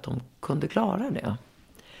trodde att de kunde klara det.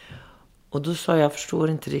 Och då sa jag förstår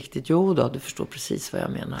inte riktigt. Jo då, du förstår precis vad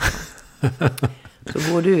jag menar.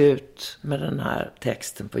 Så går du ut med den här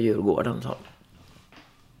texten på Djurgården. Så.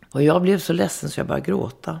 Och jag blev så ledsen så jag började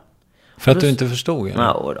gråta. För att du inte förstod? Eller?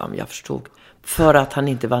 Ja, jag förstod. För att han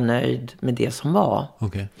inte var nöjd med det som var.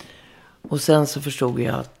 Okay. Och sen så förstod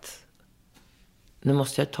jag att nu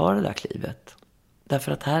måste jag ta det där klivet.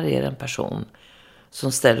 Därför att här är det en person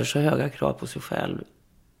som ställer så höga krav på sig själv.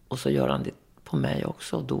 Och så gör han det på mig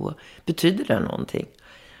också. Och då betyder det någonting.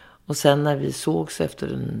 Och sen när vi sågs efter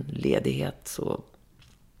en ledighet så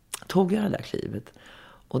tog jag det där klivet.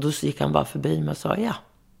 Och då gick han bara förbi mig och sa ja.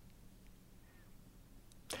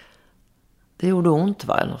 Det gjorde ont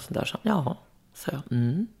va? Eller något sånt där. Så, ja, så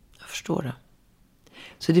jag förstår det.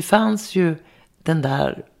 Så det fanns ju den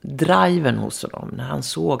där driven hos honom. När han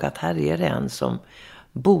såg att här är det en som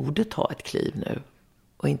borde ta ett kliv nu.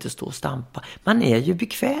 Och inte stå och stampa. Man är ju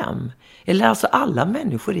bekväm. Eller alltså alla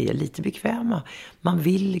människor är lite bekväma. Man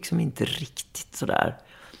vill liksom inte riktigt sådär.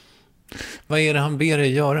 Vad är det han ber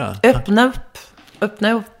dig göra?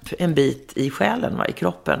 Öppna upp en bit i själen, va, i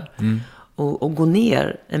kroppen. Och gå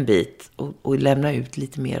ner en bit och lämna ut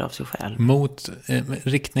lite mer av sig själv. Mot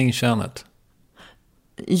riktning könet?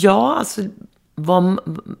 Ja, alltså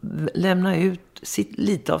lämna ut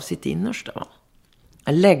lite av sitt innersta, va?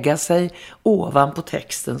 Lägga sig ovanpå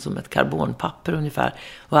texten som ett karbonpapper ungefär.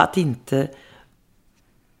 Och att inte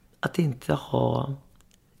ha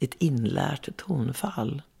ett inlärt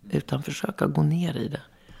tonfall. Utan försöka gå ner i det.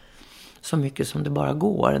 Så mycket som det bara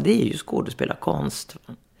går. Det är ju skådespelarkonst.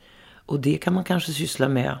 Och det kan man kanske syssla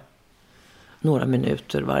med några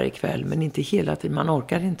minuter varje kväll. Men inte hela tiden. Man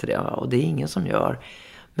orkar inte det. Och det är ingen som gör.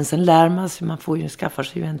 Men sen lär man sig. Skaffar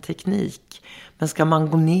sig ju en teknik. Men ska man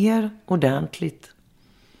gå ner ordentligt.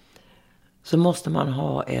 Så måste man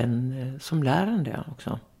ha en som lär en det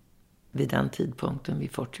också. Vid den tidpunkten,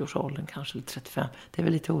 vid 40-årsåldern kanske, eller 35. Det är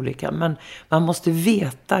väl lite olika. Men man måste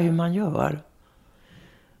veta hur man gör.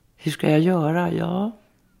 Hur ska jag göra? Ja,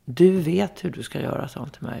 du vet hur du ska göra, sa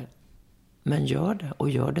till mig. Men gör det, och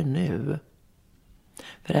gör det nu.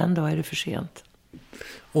 För en dag är det för sent.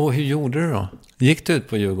 Och hur gjorde du då? Gick du ut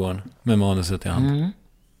på Djurgården med manuset i hand?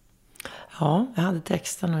 Ja, jag hade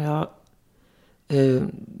texten och jag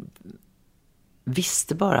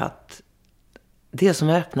visste bara att det är som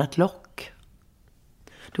att öppna ett lock.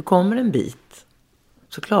 Du kommer en bit,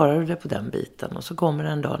 så klarar du det på den biten. Och så kommer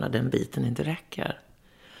en dag när den biten inte räcker.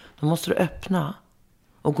 Då måste du öppna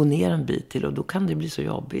och gå ner en bit till. Och då kan det bli så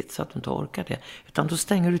jobbigt så att du inte orkar det. Utan då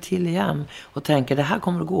stänger du till igen och tänker det här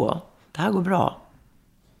kommer att gå. Det här går bra.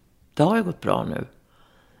 Det har ju gått bra nu.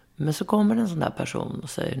 Men så kommer en sån där person och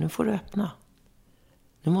säger nu får du öppna.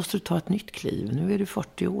 Nu måste du ta ett nytt kliv. Nu är du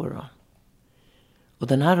 40 år då. Och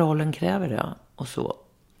den här rollen kräver det. Och så.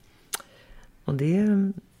 Och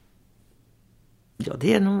det... Ja,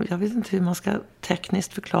 det är nog... Jag vet inte hur man ska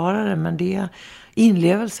tekniskt förklara det. Men det är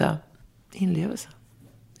inlevelse. Inlevelse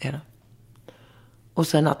är det. Och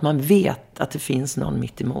sen att man vet att det finns någon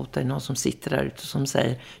mitt emot dig. Någon som sitter där ute som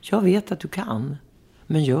säger jag vet att du kan.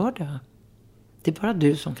 Men gör det. Det är bara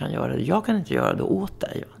du som kan göra det. Jag kan inte göra det åt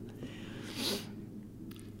dig.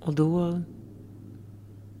 Och då...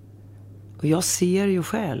 Och jag ser ju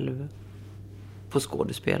själv på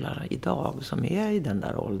skådespelare idag som är i den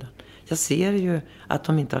där åldern. Jag ser ju att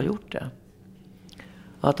de inte har gjort det.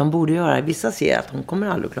 Och att de borde göra det. Vissa ser att de kommer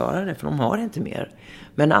aldrig klara det för de har inte mer.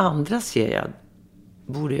 Men andra ser jag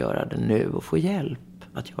borde göra det nu och få hjälp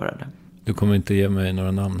att göra det. Du kommer inte ge mig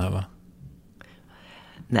några namn här, va?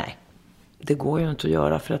 Nej, det går ju inte att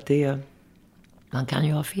göra för att man kan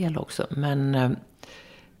ju ha fel också. Men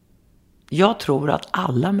jag tror att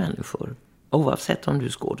alla människor, oavsett om du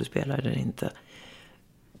skådespelar eller inte,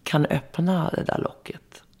 kan öppna det där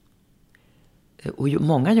locket. Och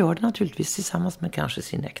många gör det naturligtvis tillsammans med kanske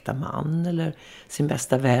sin äkta man eller sin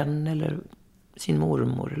bästa vän eller sin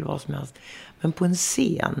mormor eller vad som helst. Men på en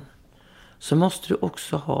scen så måste du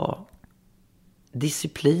också ha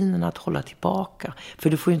disciplinen att hålla tillbaka. För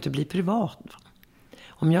det får ju inte bli privat.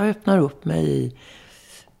 Om jag öppnar upp mig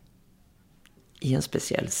i en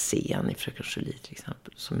speciell scen i Fröken Julie till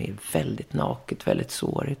exempel, som är väldigt naket, väldigt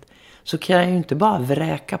sårigt, så kan jag ju inte bara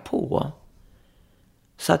vräka på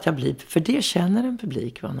så att jag blir, för det känner en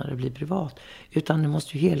publik när det blir privat, utan det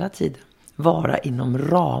måste ju hela tiden vara inom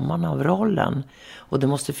ramarna av rollen och det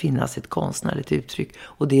måste finnas ett konstnärligt uttryck,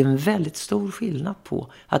 och det är en väldigt stor skillnad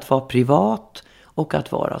på att vara privat och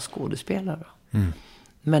att vara skådespelare.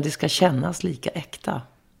 Men det ska kännas lika äkta.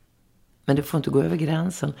 Men det får inte gå över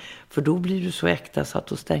gränsen. För då blir du så äkta så att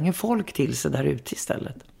då stänger folk till sig där ute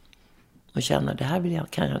istället. Och känner, det här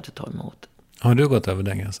kan jag inte ta emot. Har du gått över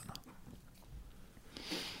den gränsen?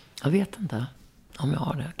 Jag vet inte om jag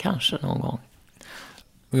har det. Kanske någon gång.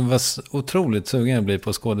 Jag var otroligt sugen att bli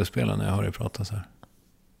på skådespelare när jag hör dig prata så här.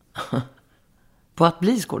 På att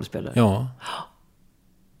bli skådespelare? Ja.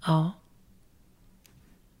 Ja.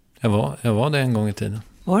 Jag var det en gång i tiden.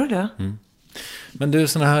 Var det det? Mm. Men du,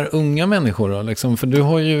 såna här unga människor då, liksom, för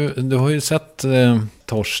du har ju sett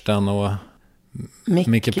Torsten och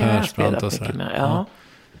Micke Persbrandt och sådär. Ja.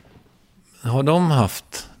 Har de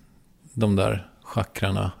haft de där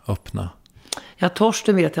chakrarna öppna? Ja,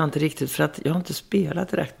 Torsten vet jag inte riktigt, för att jag har inte spelat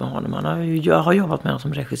direkt med honom. Jag har jobbat med honom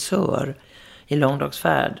som regissör i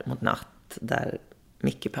Långdagsfärd mot natt, där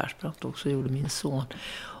Micke Persbrandt också gjorde Min son.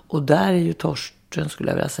 Och där är ju Torsten, skulle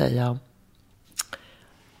jag vilja säga,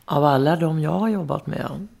 av alla de jag har jobbat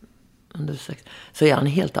med under 6, så är han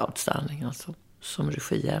helt outstanding alltså, som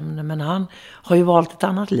regiämne. Men han har ju valt ett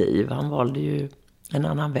annat liv. Han valde ju en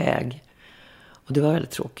annan väg. Och det var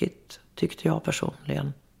väldigt tråkigt, tyckte jag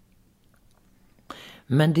personligen.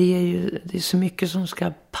 Men det är så mycket som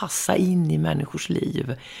ska passa in i människors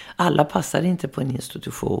liv. Alla passar inte på en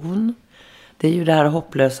institution. Det är ju det här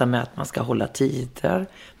hopplösa med att man ska hålla tider,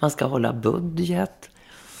 man ska hålla budget,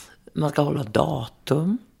 man ska hålla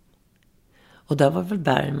datum. Och där var väl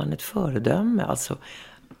Bergman ett föredöme. Alltså.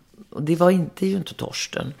 Och det är ju inte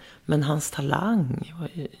Torsten, men hans talang var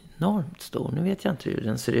ju enormt stor. Nu vet jag inte hur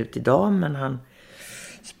den ser ut idag, men han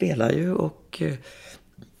spelar ju och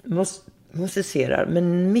musicerar.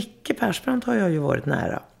 Men Micke Persbrandt har jag ju varit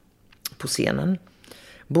nära på scenen.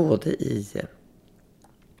 Både i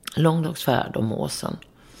Långdagsfärd och Måsen.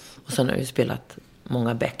 Och sen har jag ju spelat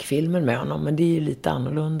många Beck-filmer med honom, men det är ju lite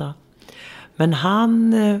annorlunda. Men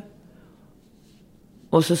han...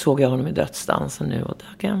 Och så såg jag honom i Dödsdansen nu, och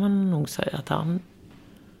där kan man nog säga att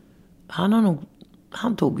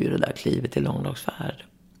han tog ju det där klivet i Långdagsfärd.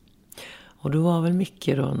 Och då var väl Micke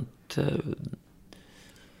runt,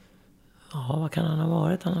 vad kan han ha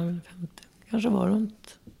varit? Han har väl 50, kanske var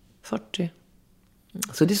runt 40.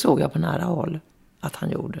 Så det såg jag på nära håll att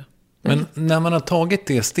han gjorde. Men när man har tagit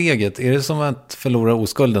det steget, är det som att förlora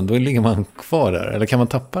oskulden? Då ligger man kvar där, eller kan man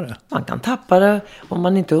tappa det? Man kan tappa det om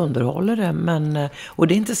man inte underhåller det. Och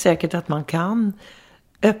det är inte säkert att man kan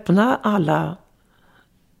öppna alla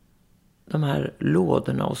de här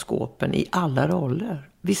lådorna och skåpen i alla roller.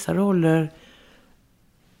 Vissa roller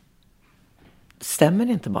stämmer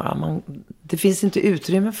inte bara. Det finns inte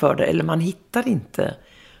utrymme för det, eller man hittar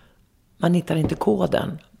inte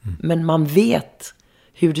koden. Men man vet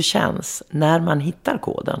hur det känns när man hittar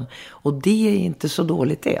koden. Och det är inte så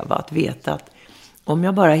dåligt att veta att om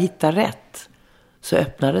jag bara hittar rätt så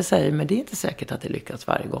öppnar det sig. Men det är inte säkert att det lyckas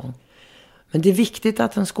varje gång. Men det är viktigt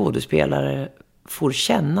att en skådespelare får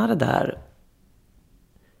känna det där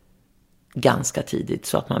ganska tidigt,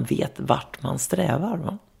 så att man vet vart man strävar.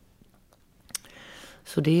 Va?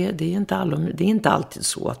 Så det är inte alltid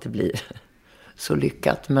så att det blir så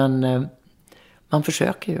lyckat. Men man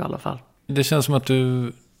försöker ju i alla fall. Det känns som att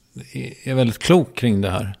du är väldigt klok kring det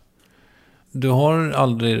här. Du har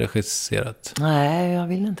aldrig regisserat. Nej, jag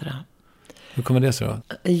vill inte det. Hur kommer det sig då?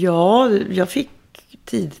 Ja, jag fick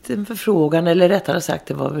tidigt en förfrågan, eller rättare sagt,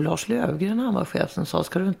 det var väl Lars Löfgren, han var chef, som sa,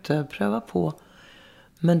 ska du inte pröva på?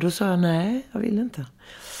 Men då sa jag, nej, jag vill inte.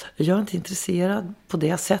 Jag är inte intresserad på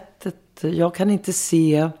det sättet. Jag kan inte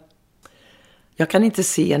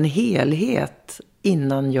se en helhet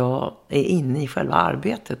innan jag är inne i själva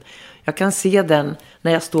arbetet. Jag kan se den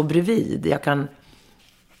när jag står bredvid. Jag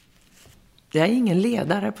är ingen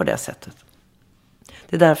ledare på det sättet.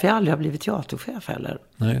 Det är därför jag aldrig har blivit teaterchef heller.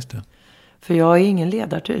 Nej, just det. För jag är ingen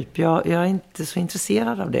ledartyp. Jag är inte så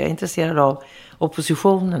intresserad av det. Jag är intresserad av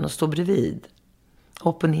oppositionen och stå bredvid.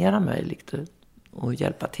 Opponera möjligt och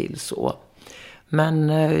hjälpa till så. Men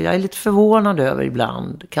jag är lite förvånad över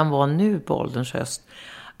ibland, kan vara nu på ålderns höst,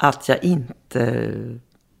 att jag inte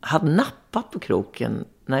hade nappat på kroken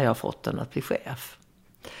när jag fått den att bli chef.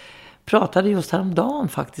 Pratade just häromdagen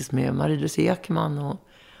faktiskt med Marie-Louise Ekman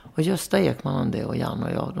och Gösta Ekman om det, och Jan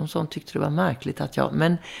och jag. De som tyckte det var märkligt att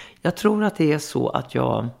men jag tror att det är så att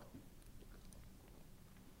jag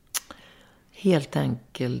helt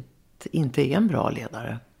enkelt inte är en bra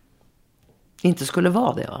ledare. Inte skulle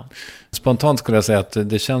vara det, va? Spontant skulle jag säga att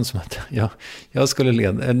det känns som att jag skulle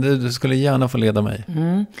leda, du skulle gärna få leda mig.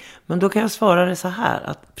 Men då kan jag svara det så här,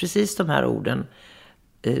 att precis de här orden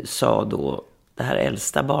sa då det här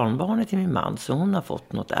äldsta barnbarnet till min man, så hon har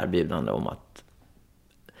fått något erbjudande om att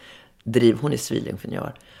hon är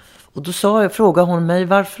civilingenjör. Och då frågade hon mig,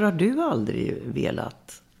 varför har du aldrig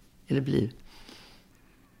velat eller bli?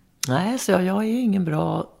 Nej, så jag är ingen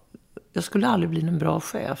bra, jag skulle aldrig bli en bra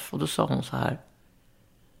chef. Och då sa hon så här,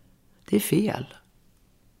 det är fel.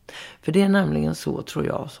 För det är nämligen så, tror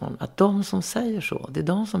jag, att de som säger så, det är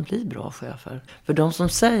de som blir bra chefer. För de som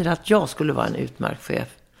säger att jag skulle vara en utmärkt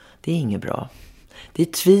chef, det är inget bra. Det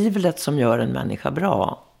är tvivlet som gör en människa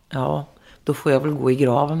bra. Ja, då får jag väl gå i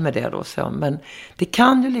graven med det då. Så. Men det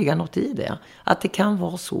kan ju ligga något i det. Att det kan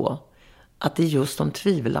vara så att det är just de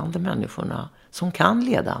tvivlande människorna som kan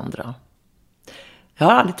leda andra. Jag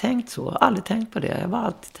har aldrig tänkt så. Aldrig tänkt på det. Jag har bara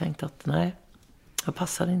alltid tänkt att nej, jag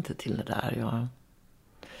passar inte till det där.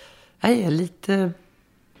 Jag är lite...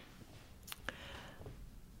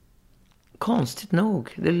 Konstigt nog,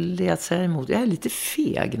 det är det jag säger emot. Jag är lite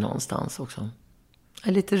feg någonstans också. Jag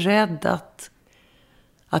är lite rädd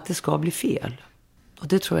att det ska bli fel. Och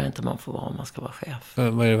det tror jag inte man får vara om man ska vara chef.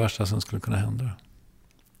 Vad är det värsta som skulle kunna hända?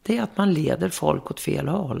 Det är att man leder folk åt fel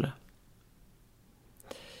håll.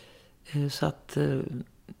 Så att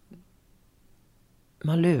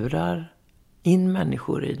man lurar in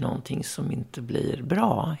människor i någonting som inte blir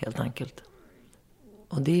bra, helt enkelt.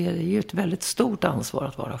 Och det är ju ett väldigt stort ansvar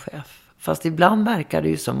att vara chef. Fast ibland verkar det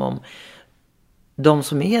ju som om de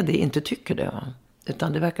som är det inte tycker det. Va?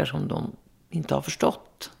 Utan det verkar som de inte har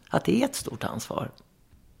förstått att det är ett stort ansvar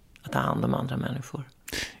att ta hand om andra människor.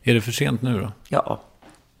 Är det för sent nu då? Ja,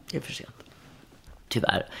 det är för sent.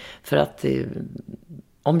 Tyvärr. För att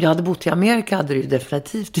om jag hade bott i Amerika hade det ju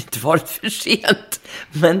definitivt inte varit för sent.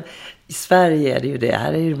 Men i Sverige är det ju det.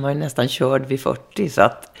 Här är man ju nästan körd vid 40. Så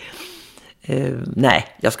att nej,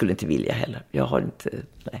 jag skulle inte vilja heller. Jag har inte,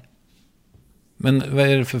 nej. Men vad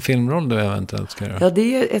är det för filmroll du eventuellt ska göra? Ja,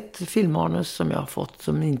 det är ett filmmanus som jag har fått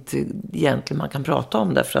som inte egentligen man kan prata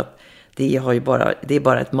om. Därför att det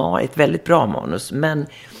är bara ett väldigt bra manus. Men,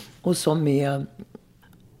 och som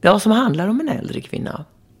handlar om en äldre kvinna.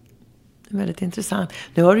 Det är väldigt intressant.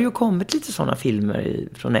 Nu har det ju kommit lite sådana filmer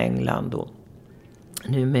från England och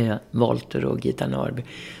nu med Walter och Gita Nörby.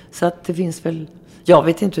 Så att det finns väl, jag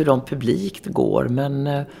vet inte hur de publikt går,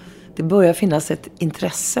 men det börjar finnas ett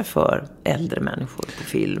intresse för äldre människor på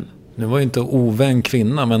film. Nu var ju inte Ove en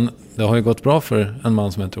kvinna, men det har ju gått bra för en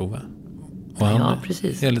man som heter Ove. Och han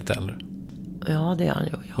precis. Är lite äldre. Ja, det är han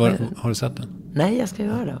ju. Har du sett den? Nej, jag ska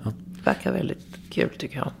göra det. Ja. Det verkar väldigt kul,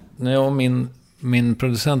 tycker jag. När jag och min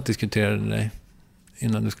producent diskuterade dig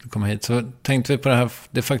innan du skulle komma hit, så tänkte vi på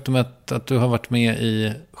det faktum att du har varit med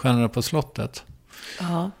i Stjärnorna på slottet.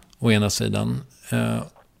 Ja. Å ena sidan.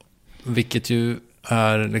 Vilket ju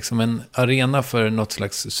är liksom en arena för något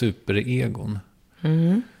slags superegon.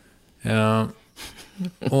 Mm.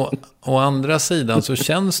 Och å andra sidan så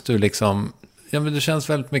känns du liksom, men du känns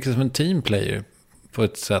väldigt mycket som en teamplayer på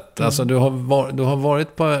ett sätt. Mm. Alltså du har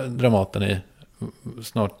varit på Dramaten i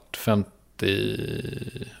snart 50,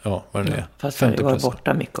 ja vad det är. Fast 50 jag var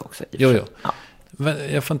borta mycket också. Jo. Ja.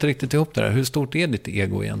 Jag får inte riktigt ihop det där. Hur stort är ditt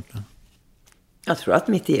ego egentligen? Jag tror att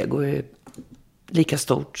mitt ego är lika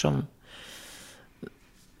stort som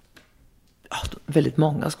väldigt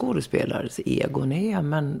många skådespelares egon är.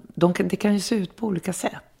 Men det kan ju se ut på olika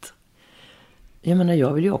sätt. Jag menar,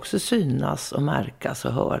 jag vill ju också synas och märkas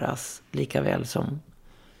och höras lika väl som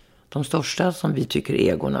de största som vi tycker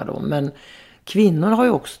egorna då. Men kvinnor har ju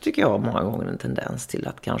också, tycker jag, många gånger en tendens till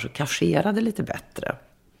att kanske kaschera det lite bättre.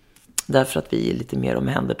 Därför att vi är lite mer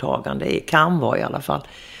omhändertagande, kan vara i alla fall.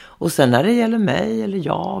 Och sen när det gäller mig eller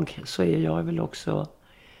jag, så är jag väl också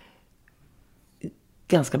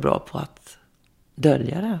ganska bra på att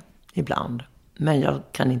dölja det ibland. Men jag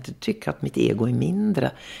kan inte tycka att mitt ego är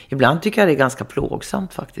mindre. Ibland tycker jag det är ganska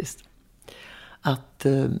plågsamt faktiskt. Att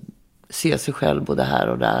se sig själv både här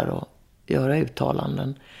och där och göra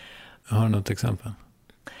uttalanden. Har du något exempel?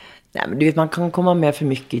 Nej, men du vet, man kan komma med för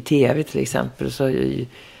mycket i tv till exempel.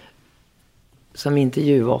 Som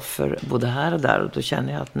intervjuoffer både här och där. Och då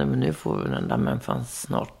känner jag att nu får den där människan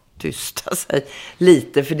snart tysta sig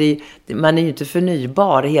lite. För man är ju inte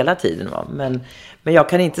förnybar hela tiden. Va? Men jag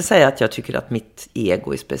kan inte säga att jag tycker att mitt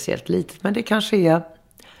ego är speciellt litet. Men det kanske är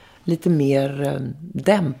lite mer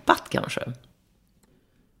dämpat kanske.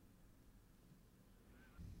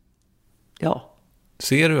 Ja.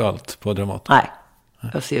 Ser du allt på Dramaten? Nej,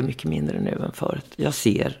 jag ser mycket mindre nu än förut. Jag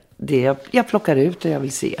ser det jag plockar ut och jag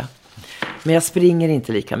vill se. Men jag springer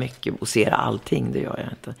inte lika mycket och ser allting, det gör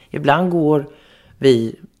jag inte. Ibland går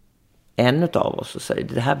en av oss och säger,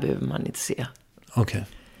 det här behöver man inte se. Okej.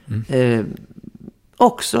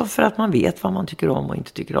 Också för att man vet vad man tycker om och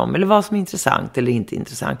inte tycker om. Eller vad som är intressant eller inte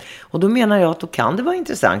intressant. Och då menar jag att då kan det vara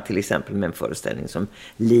intressant till exempel med en föreställning som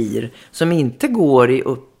Lir. Som inte går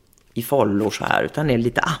upp i follor så här utan är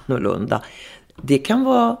lite annorlunda. Det kan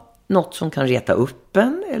vara något som kan reta upp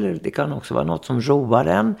en. Eller det kan också vara något som roar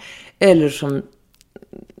en. Eller som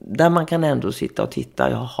där man kan ändå sitta och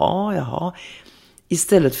titta. Jaha.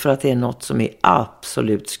 Istället för att det är något som är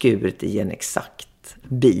absolut skuret i en exakt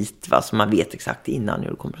bit. Som man vet exakt innan hur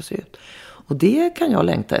det kommer att se ut. Och det kan jag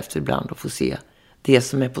längta efter ibland, att få se det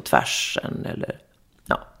som är på tvärsen. Eller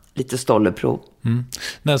lite stolleprov.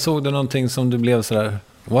 När såg du någonting som du blev sådär,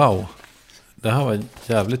 wow, det här var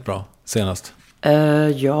jävligt bra senast?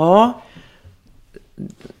 Ja,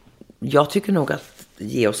 jag tycker nog att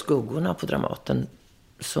Ge oss skuggorna på Dramaten,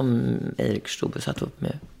 som Erik Stube satt upp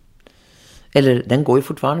med. Eller den går ju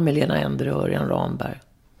fortfarande med Lena Endre och Örjan Ramberg.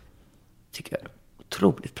 Tycker jag.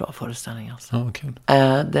 Otroligt bra föreställning alltså. Ja, kul.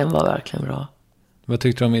 Den var verkligen bra. Vad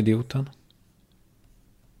tyckte du om Idioten?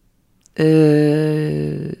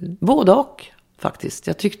 Både och faktiskt.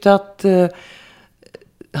 Jag tyckte att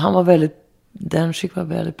Dencik var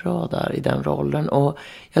väldigt bra där i den rollen. Och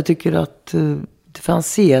jag tycker att det fanns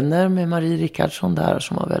scener med Marie Rickardsson där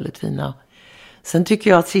som var väldigt fina. Sen tycker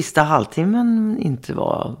jag att sista halvtimmen inte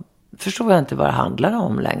var... Förstår jag inte vad det handlade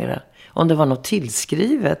om längre. Om det var något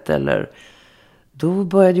tillskrivet eller... Då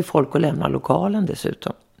började ju folk att lämna lokalen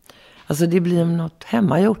dessutom. Alltså det blir något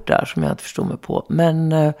hemmagjort där som jag inte förstår mig på. Men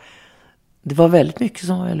det var väldigt mycket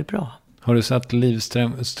som var väldigt bra. Har du sett Liv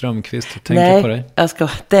Strömquist och tänker på dig? Nej,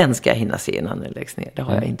 den ska jag hinna se innan den läggs ner. Det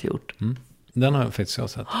har jag inte gjort. Den har jag faktiskt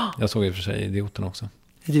sett. Jag såg i och för sig Idioten också.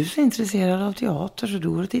 Är du så intresserad av teater så du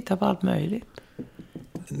går och tittar på allt möjligt?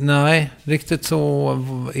 Nej, riktigt så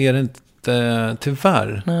är det inte,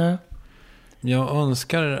 tyvärr. Nej. Jag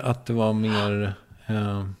önskar att det var mer...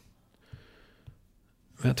 men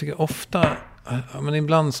jag tycker ofta... Men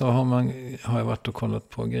ibland så har jag varit och kollat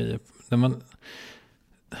på grejer. Där man,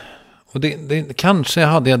 och kanske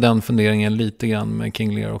hade jag den funderingen lite grann med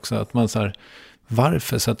King Lear också. Att man så här,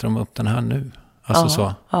 varför sätter de upp den här nu? Alltså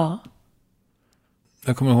så. Ja.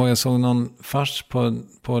 Jag kommer ihåg, jag såg någon fars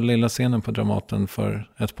på lilla scenen på Dramaten för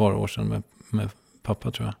ett par år sedan med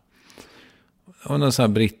pappa, tror jag. Och någon sån här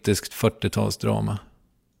brittiskt 40-talsdrama.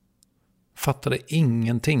 Fattade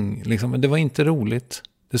ingenting. Liksom. Det var inte roligt.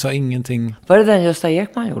 Det sa ingenting. Var det den Gösta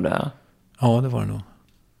Ekman gjorde? Ja, det var det nog.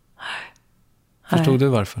 Förstod du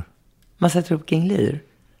varför? Man sätter upp King Lear?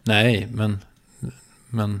 Nej,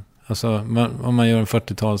 men alltså, om man gör en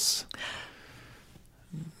 40-tals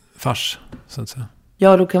fars, så att säga.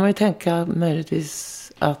 Ja, då kan man ju tänka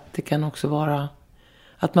möjligtvis att det kan också vara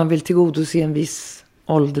att man vill tillgodose en viss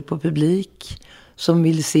ålder på publik som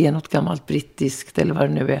vill se något gammalt brittiskt eller vad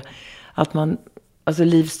det nu är. Att man, alltså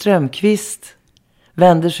Liv Strömquist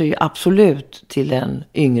vänder sig ju absolut till en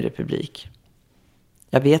yngre publik.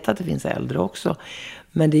 Jag vet att det finns äldre också,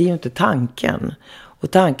 men det är ju inte tanken.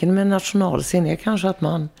 Och tanken med en nationalscen är kanske att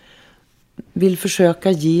man vill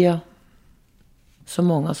försöka ge så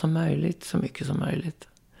många som möjligt, så mycket som möjligt.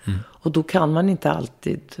 Och då kan man inte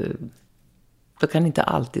alltid... Då kan inte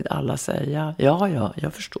alltid alla säga, ja,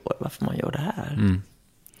 jag förstår varför man gör det här.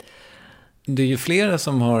 Det är ju flera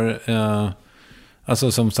som har,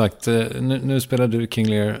 alltså som sagt, nu spelar du King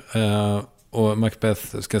Lear och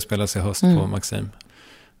Macbeth ska spelas i höst på Maxim.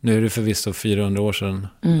 Nu är det förvisso 400 år sedan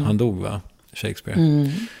han dog, va?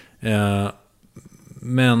 Shakespeare.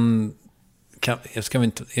 Men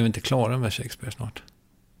är vi inte klara med Shakespeare snart?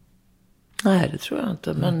 Nej, det tror jag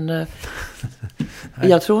inte. Men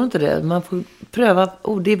jag tror inte det. Man får pröva,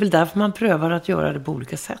 och det är väl därför man prövar att göra det på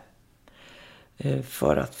olika sätt.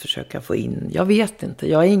 För att försöka få in, jag vet inte.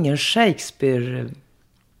 Jag är ingen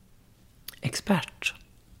Shakespeare-expert.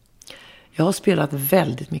 Jag har spelat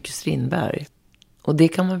väldigt mycket Strindberg. Och det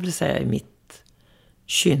kan man väl säga är mitt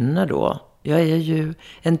kynne då. Jag är ju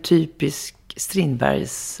en typisk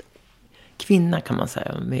Strindbergs kvinna, kan man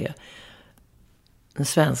säga, med den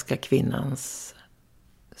svenska kvinnans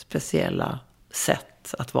speciella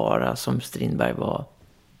sätt att vara, som Strindberg var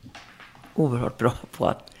oerhört bra på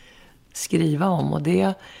att skriva om. Och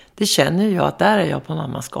det känner jag att där är jag på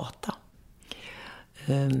mammas gata.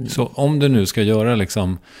 Så om du nu ska göra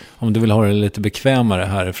liksom, om du vill ha det lite bekvämare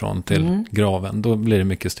härifrån till graven, då blir det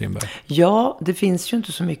mycket Strindberg? Ja, det finns ju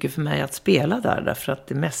inte så mycket för mig att spela där, därför att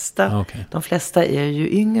det mesta, de flesta är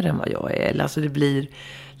ju yngre än vad jag är. Alltså det blir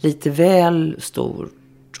lite väl stort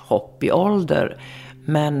hopp i ålder.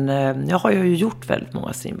 Men jag har ju gjort väldigt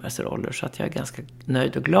många Strindbergsroller, så att jag är ganska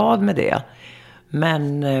nöjd och glad med det.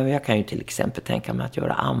 Men jag kan ju till exempel tänka mig att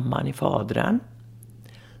göra Amman i Fadern,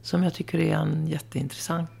 som jag tycker är en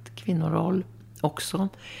jätteintressant kvinnoroll också.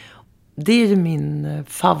 Det är ju min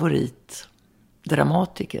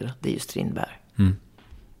favoritdramatiker, det är ju Strindberg.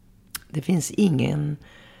 Det finns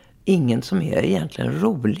ingen som är egentligen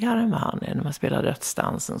roligare än vad han är när man spelar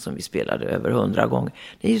Dödsdansen, som vi spelade över 100 gånger.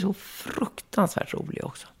 Det är ju så fruktansvärt roligt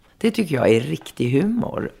också. Det tycker jag är riktig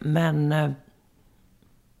humor, men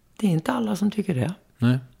det är inte alla som tycker det.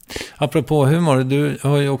 Nej. Apropå humor, du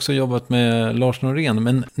har ju också jobbat med Lars Norén,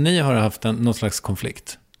 men ni har haft någon slags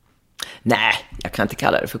konflikt. Nej, jag kan inte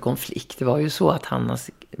kalla det för konflikt. Det var ju så att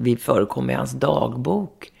vi förekom i hans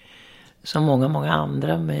dagbok som många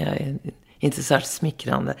andra, men inte särskilt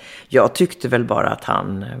smickrande. Jag tyckte väl bara att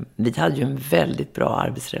vi hade ju en väldigt bra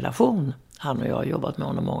arbetsrelation. Han och jag har jobbat med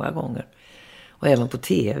honom många gånger. Och även på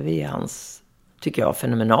tv i hans, tycker jag,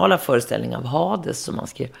 fenomenala föreställning av Hades som han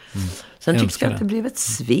skrev. Sen tyckte jag att det blev ett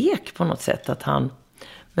svek på något sätt att han...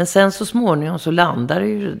 Men sen så småningom så landade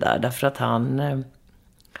ju det där, därför att han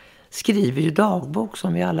skriver ju dagbok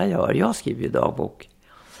som vi alla gör. Jag skriver ju dagbok.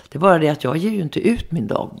 Det är bara det att jag ger ju inte ut min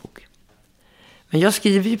dagbok. Men jag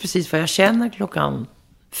skriver ju precis vad jag känner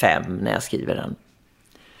 5:00 när jag skriver den.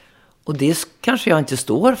 Och det kanske jag inte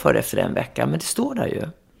står för efter en vecka, men det står där ju.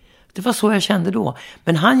 Det var så jag kände då.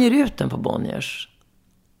 Men han ger ut den på Bonniers.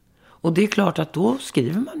 Och det är klart att då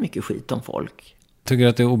skriver man mycket skit om folk. Tycker du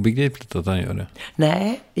att det är obegripligt att han gör det?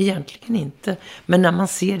 Nej, egentligen inte. Men när man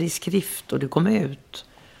ser det i skrift och det kommer ut.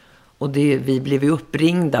 Och vi blev ju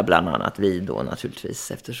uppringda bland annat, vi då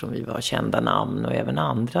naturligtvis, eftersom vi var kända namn och även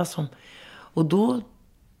andra som... Och då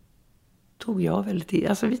tog jag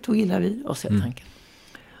vi tog illa vid oss helt enkelt.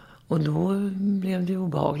 Och då blev det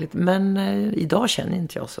obehagligt. Men idag känner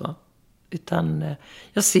inte jag så. Utan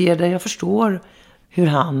jag ser det, jag förstår hur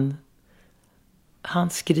han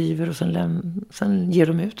skriver och sen ger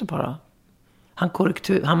de ut det bara.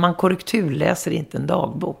 Man korrekturläser inte en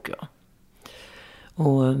dagbok. Ja.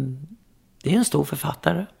 Och det är en stor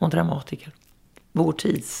författare och dramatiker. Vår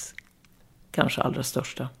tids kanske allra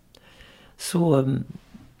största. Så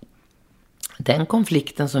den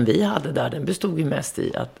konflikten som vi hade där, den bestod ju mest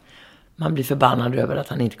i att man blir förbannad över att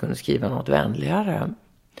han inte kunde skriva något vänligare.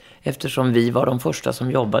 Eftersom vi var de första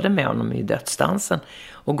som jobbade med honom i Dödsdansen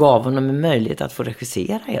och gav honom en möjlighet att få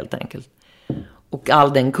regissera helt enkelt. Och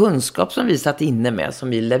all den kunskap som vi satt inne med, som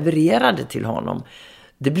vi levererade till honom,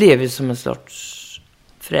 det blev ju som en sorts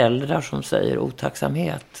föräldrar som säger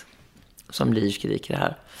otacksamhet, som Liv skriker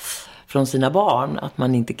här, från sina barn, att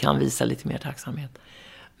man inte kan visa lite mer tacksamhet.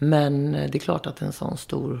 Men det är klart att en sån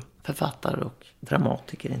stor författare och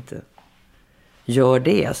dramatiker inte gör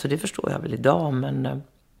det, så det förstår jag väl idag. Men,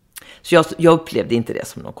 så jag upplevde inte det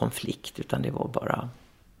som någon konflikt, utan det var bara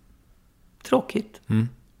tråkigt.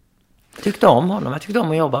 Jag tyckte om honom, jag tyckte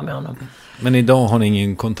om att jobba med honom. Men idag har ni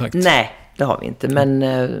ingen kontakt? Nej, det har vi inte, men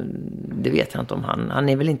det vet jag inte om han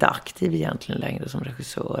är väl inte aktiv egentligen längre som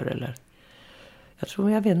regissör eller...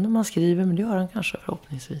 Jag vet inte om han skriver, men det gör han kanske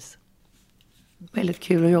förhoppningsvis. Väldigt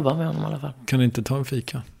kul att jobba med honom i alla fall. Kan ni inte ta en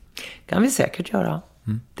fika? Kan vi säkert göra.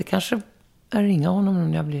 Det kanske är ringa honom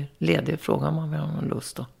när jag blir ledig och fråga om han vill ha någon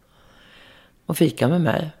lust då. Och fika med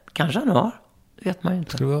mig. Kanske han har. Det vet man ju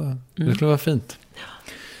inte. Det skulle vara fint.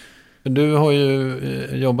 Du har ju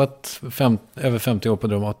jobbat över 50 år på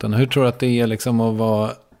Dramaten. Hur tror du att det är liksom att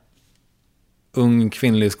vara ung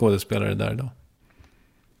kvinnlig skådespelare där idag?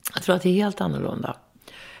 Jag tror att det är helt annorlunda.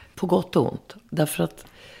 På gott och ont. Därför att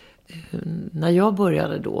när jag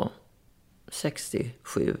började då,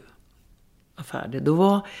 67 var färdig, då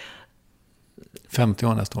var 50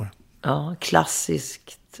 år nästa år. Ja,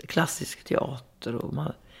 klassisk teater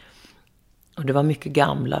och det var mycket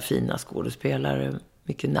gamla fina skådespelare,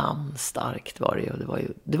 mycket namnstarkt var det, och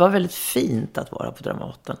det var väldigt fint att vara på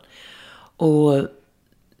Dramaten. Och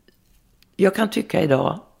jag kan tycka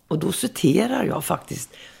idag, och då citerar jag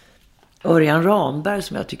faktiskt Örjan Ramberg,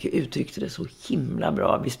 som jag tycker uttryckte det så himla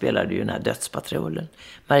bra. Vi spelade ju den här Dödspatrullen,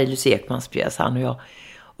 Marie-Louise Ekmans pjäs, han och jag.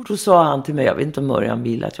 Och då sa han till mig, jag vet inte om Örjan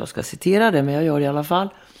vill att jag ska citera det, men jag gör det i alla fall.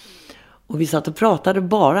 Och vi satt och pratade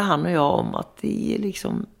bara han och jag om att det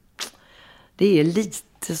är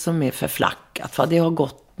lite som är förflackat. För det har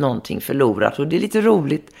gått någonting förlorat. Och det är lite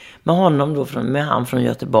roligt med honom då, med han från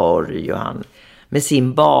Göteborg och han med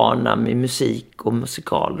sin bana med musik och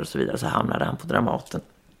musikaler och så vidare, så hamnade han på Dramaten.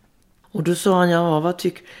 Och då sa han, ja, vad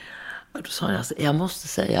tycker... Då sa han, alltså, jag måste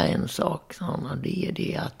säga en sak, sa han, det är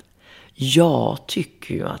det att jag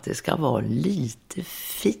tycker ju att det ska vara lite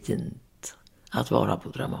fint att vara på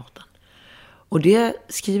Dramaten. Och det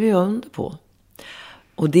skriver jag under på.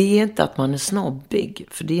 Och det är inte att man är snobbig,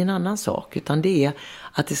 för det är en annan sak, utan det är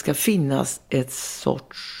att det ska finnas ett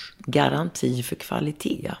sorts garanti för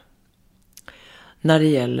kvalitet. När det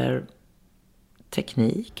gäller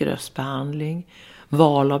teknik, röstbehandling,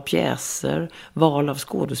 val av pjäser, val av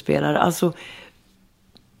skådespelare. Alltså,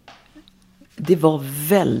 det var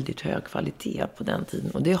väldigt hög kvalitet på den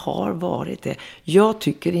tiden, och det har varit det. Jag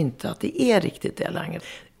tycker inte att det är riktigt det längre.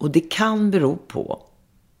 Och det kan bero på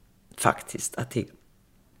faktiskt att det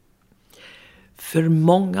för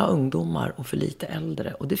många ungdomar och för lite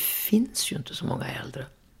äldre. Och det finns ju inte så många äldre.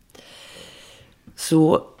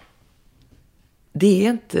 Så det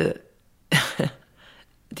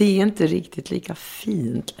är inte riktigt lika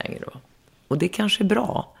fint längre då. Och det kanske är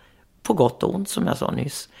bra, på gott och ont som jag sa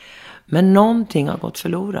nyss. Men någonting har gått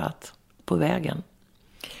förlorat på vägen.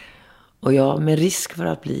 Och jag, med risk för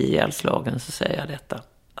att bli ihjälslagen, så säger jag detta.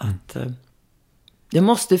 Att det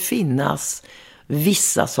måste finnas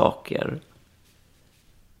vissa saker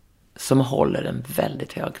som håller en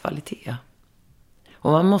väldigt hög kvalitet.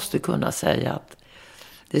 Och man måste kunna säga att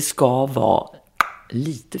det ska vara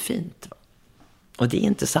lite fint. Och det är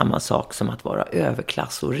inte samma sak som att vara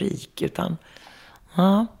överklass och rik, utan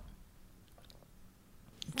ja.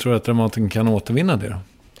 Tror du att Dramaten kan återvinna det då?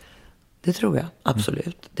 Det tror jag,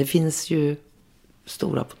 absolut. Det finns ju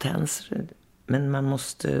stora potenser, men man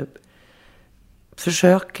måste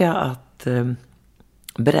försöka att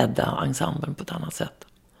bredda ensemblen på ett annat sätt,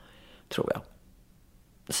 tror jag.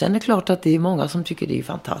 Sen är det klart att det är många som tycker det är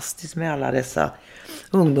fantastiskt med alla dessa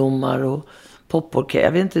ungdomar och poporkester.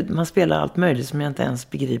 Jag vet inte, man spelar allt möjligt som jag inte ens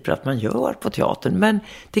begriper att man gör på teatern. Men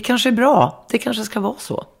det kanske är bra, det kanske ska vara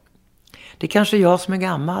så. Det kanske är jag som är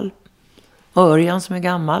gammal, och Örjan som är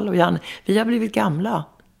gammal, och Janne. Vi har blivit gamla.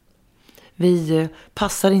 Vi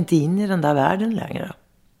passar inte in i den där världen längre.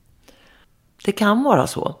 Det kan vara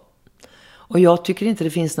så. Och jag tycker inte det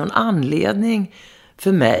finns någon anledning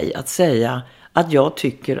för mig att säga att jag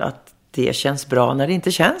tycker att det känns bra när det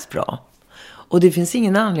inte känns bra. Och det finns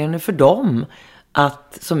ingen anledning för dem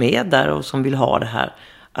som är där och som vill ha det här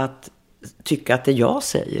att tycka att det jag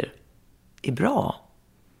säger är bra.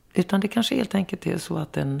 Utan det kanske helt enkelt är så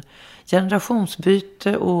att en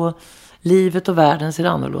generationsbyte och livet och världen ser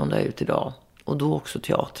annorlunda ut idag. Och då också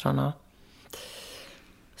teatrarna.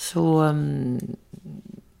 Så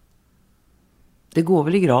det går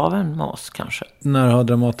väl i graven med oss kanske. När har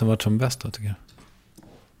Dramaten varit som bäst då, tycker jag?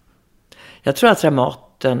 Jag tror att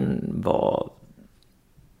Dramaten har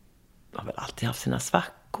väl alltid haft sina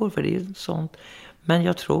svackor, för det är ju sånt. Men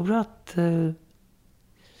jag tror att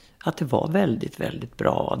det var väldigt, väldigt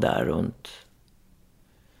bra där runt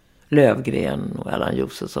Lövgren och Allan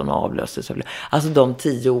Josefsson avlöstes. Alltså de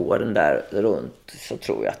 10 åren där runt, så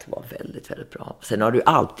tror jag att det var väldigt, väldigt bra. Sen har det ju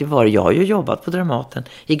alltid varit, jag har ju jobbat på Dramaten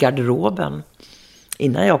i garderoben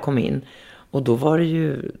innan jag kom in. Och då var det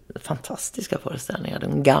ju fantastiska föreställningar.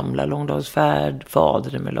 Den gamla Långdagsfärd,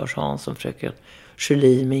 Fadern med Lars Hansson, Fröken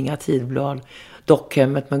Julie med Inga Tidblad,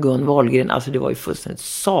 Dockhemmet med Gun Wahlgren. Alltså det var ju fullständigt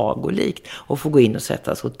sagolikt att få gå in och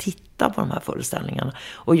sätta sig och titta på de här föreställningarna.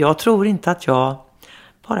 Och jag tror inte att jag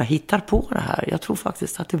bara hittar på det här. Jag tror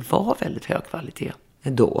faktiskt att det var väldigt hög kvalitet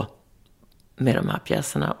då med de här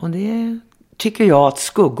pjäserna. Och det tycker jag att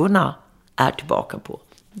Skuggorna är tillbaka på.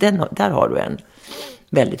 Där har du en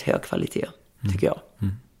väldigt hög kvalitet, tycker jag.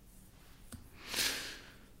 Mm.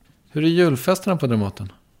 Hur är julfesterna på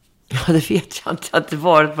Dramaten? Ja, det vet jag inte. Att det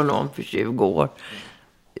varit på någon för 20 år.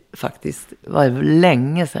 Faktiskt. Det var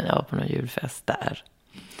länge sedan jag var på någon julfest där.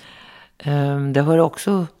 Det hör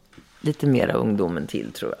också lite mera ungdomen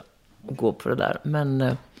till, tror jag. Att gå på det där.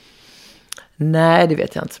 Men nej, det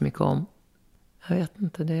vet jag inte så mycket om. Jag vet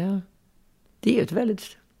inte. Det är ett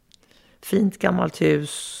väldigt fint gammalt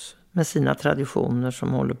hus med sina traditioner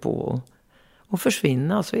som håller på att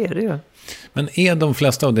försvinna. Så är det ju. Men är de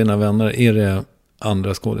flesta av dina vänner, är det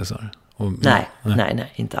andra skådisar?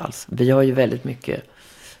 Nej, inte alls. Vi har ju väldigt mycket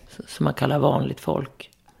som man kallar vanligt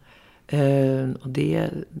folk. Och det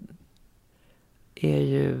är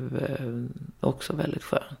ju också väldigt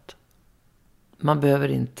skönt. Man behöver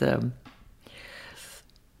inte...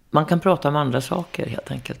 Man kan prata om andra saker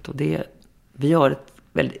helt enkelt. Och vi har ett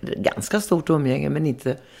ganska stort umgänge, men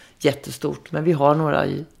inte jättestort. Men vi har några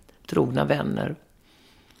trogna vänner.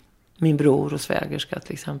 Min bror och svägerska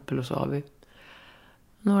till exempel. Och så har vi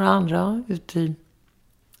några andra ute i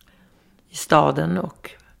staden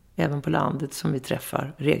och även på landet som vi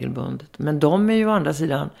träffar regelbundet. Men de är ju å andra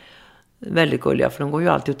sidan väldigt gulliga, för de går ju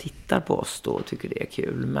alltid och tittar på oss då och tycker det är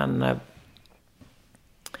kul. Men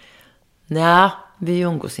nej, vi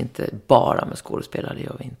umgås inte bara med skådespelare, det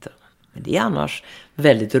gör vi inte. Men det är annars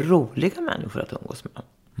väldigt roliga människor att umgås med.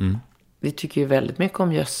 Mm. Vi tycker ju väldigt mycket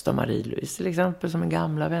om Gösta och Marie-Louise till exempel, som är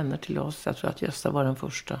gamla vänner till oss. Jag tror att Gösta var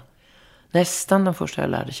nästan den första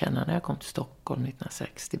jag lärde känna när jag kom till Stockholm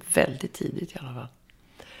 1960. Väldigt tidigt i alla fall.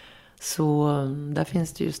 Så där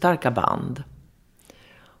finns det ju starka band.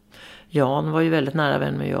 Jan var ju väldigt nära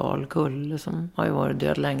vän med Jarl Kulle, som har ju varit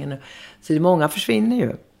död länge nu. Så det många försvinner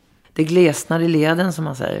ju. Det glesnar i leden, som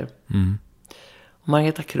man säger. Mm. Och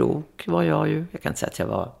Margareta Krok var jag kan inte säga att jag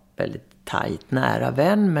var väldigt tajt nära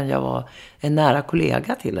vän, men jag var en nära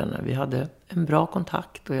kollega till henne. Vi hade en bra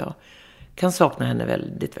kontakt och jag kan sakna henne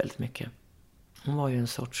väldigt, väldigt mycket. Hon var ju en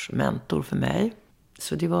sorts mentor för mig.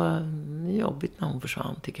 Så det var jobbigt när hon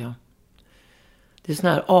försvann, tycker jag. Det är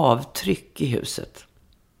sådana här avtryck i huset.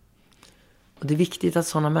 Och det är viktigt att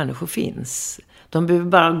sådana människor finns. De behöver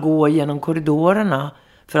bara gå genom korridorerna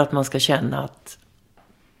för att man ska känna att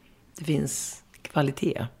det finns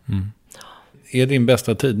kvalitet. Mm. Är din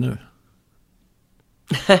bästa tid nu?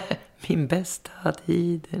 Min bästa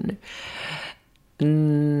tid nu?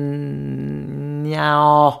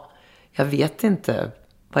 Ja, jag vet inte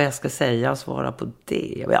vad jag ska säga och svara på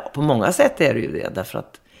det. Ja, på många sätt är det ju det. Därför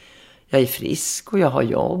att jag är frisk och jag har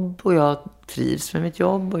jobb och jag trivs med mitt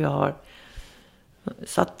jobb. Och jag har...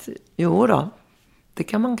 Så att, jo då, det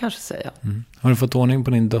kan man kanske säga. Mm. Har du fått ordning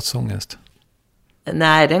på din dödsångest?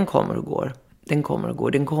 Nej, den kommer och går.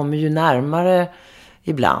 Den kommer ju närmare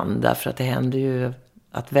ibland. Därför att det händer ju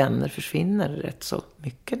att vänner försvinner rätt så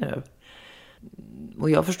mycket nu. Och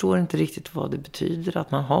jag förstår inte riktigt vad det betyder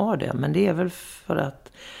att man har det. Men det är väl för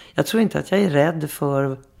att... Jag tror inte att jag är rädd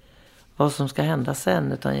för vad som ska hända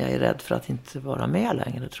sen. Utan jag är rädd för att inte vara med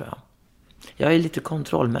längre, tror jag. Jag är lite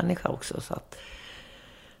kontrollmänniska också. Så att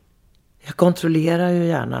jag kontrollerar ju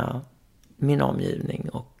gärna min omgivning.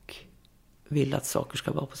 Och vill att saker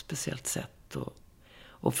ska vara på ett speciellt sätt.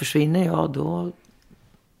 Och försvinner jag, då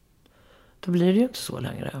blir det ju inte så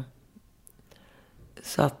längre.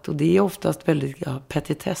 Så att, och det är oftast väldigt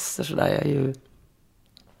petitesser sådär.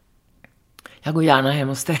 Jag går gärna hem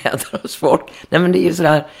och städar hos folk. Nej, men det är ju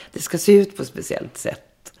sådär, det ska se ut på ett speciellt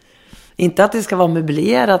sätt. Inte att det ska vara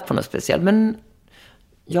möblerat på något speciellt, men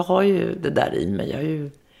jag har ju det där i mig. Jag är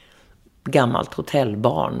ju gammalt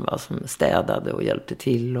hotellbarn, va, som städade och hjälpte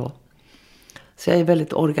till. Så jag är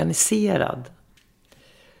väldigt organiserad.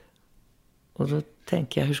 Och då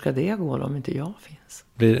tänker jag, hur ska det gå om inte jag finns?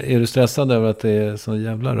 Är du stressad över att det är så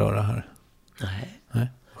jävla röra här? Nej.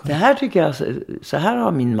 Det här tycker jag, så här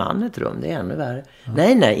har min man ett rum, det är ännu värre. Ja.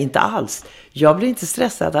 Nej, inte alls. Jag blir inte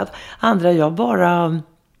stressad att andra, jag bara...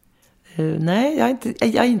 Nej,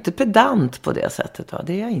 jag är inte pedant på det sättet, va?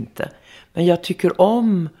 Det är jag inte. Men jag tycker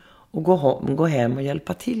om att gå hem och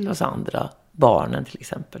hjälpa till hos andra, barnen till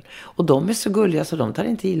exempel. Och de är så gulliga så de tar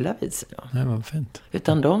inte illa vid sig. Ja. Nej, vad fint.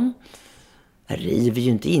 Utan de river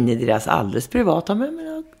ju inte in i deras alldeles privata, men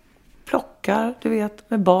jag plockar, du vet,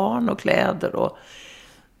 med barn och kläder och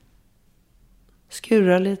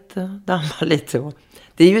skurar lite, dammar lite.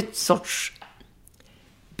 Det är ju ett sorts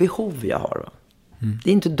behov jag har. Va? Mm. Det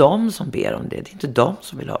är inte de som ber om det. Det är inte de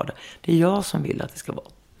som vill ha det. Det är jag som vill att det ska vara.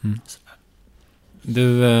 Mm.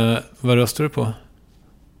 Du, vad röstar du på?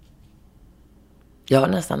 Jag har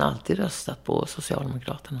nästan alltid röstat på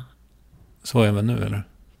Socialdemokraterna. Så även nu, eller?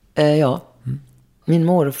 Ja. Mm. Min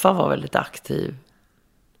morfar var väldigt aktiv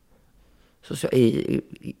i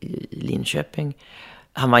Linköping.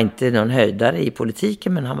 Han var inte någon höjdare i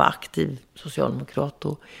politiken, men han var aktiv socialdemokrat.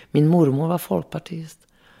 Och min mormor var folkpartist.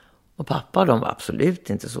 Och pappa, de var absolut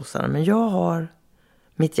inte sossarna. Men jag har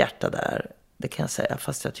mitt hjärta där, det kan jag säga.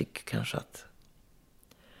 Fast jag tycker kanske att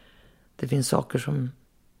det finns saker som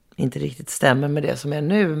inte riktigt stämmer med det som är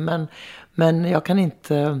nu. Men jag kan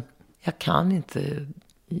inte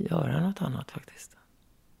göra något annat faktiskt.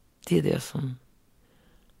 Det är det som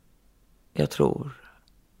jag tror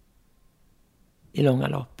i långa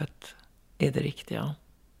loppet är det riktiga.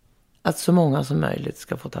 Att så många som möjligt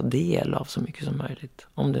ska få ta del av så mycket som möjligt,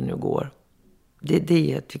 om det nu går. Det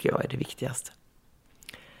tycker jag är det viktigaste.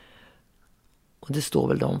 Och det står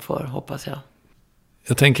väl de för, hoppas jag.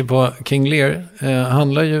 Jag tänker på King Lear.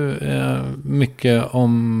 Handlar ju mycket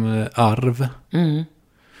om arv. Mm.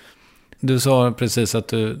 Du sa precis att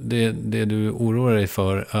det du oroar dig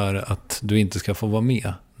för är att du inte ska få vara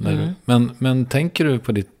med. Men tänker du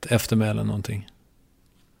på ditt eftermäle någonting?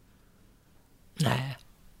 Nej,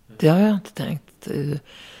 det har jag inte tänkt.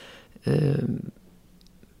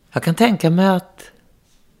 Jag kan tänka mig att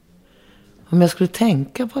om jag skulle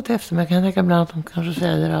tänka på ett eftermäle, kan jag tänka ibland att de kanske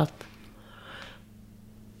säger att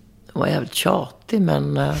hon var jävligt tjatig,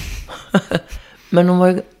 men men hon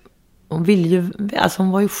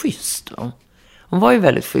var ju schysst. Va? Hon var ju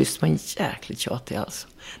väldigt schysst, men jäkligt tjatig alltså,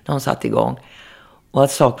 när hon satt igång. Och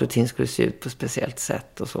att saker och ting skulle se ut på ett speciellt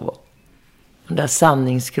sätt och så. Det där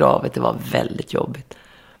sanningskravet, det var väldigt jobbigt.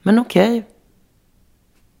 Men okej.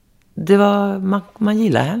 Det var, man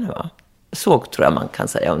gillar henne, va? Så tror jag man kan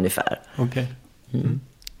säga ungefär. Okej. Mm.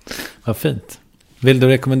 Vad fint. Vill du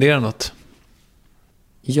rekommendera något?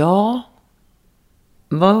 Ja.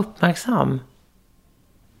 Var uppmärksam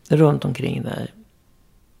runt omkring dig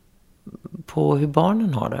på hur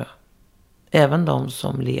barnen har det. Även de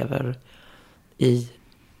som lever i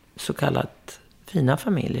så kallat fina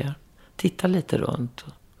familjer. Titta lite runt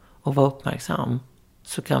och var uppmärksam,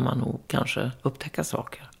 så kan man nog kanske upptäcka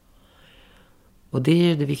saker. Och det är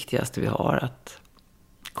ju det viktigaste vi har, att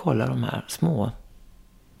kolla de här små.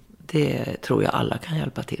 Det tror jag alla kan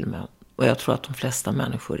hjälpa till med. Och jag tror att de flesta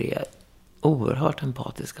människor är oerhört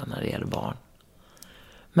empatiska när det gäller barn.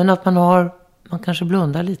 Men att man kanske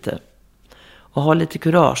blundar lite och har lite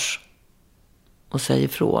kurage och säger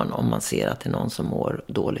ifrån om man ser att det är någon som mår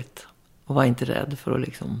dåligt. Och var inte rädd för att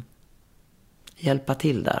liksom hjälpa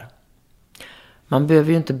till där. Man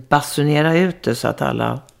behöver ju inte basunera ut det så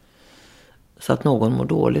att någon mår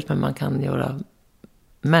dåligt, men man kan göra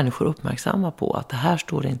människor uppmärksamma på att det här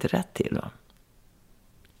står inte rätt till. Va?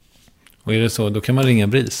 Och är det så, då kan man ringa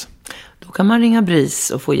BRIS? Då kan man ringa BRIS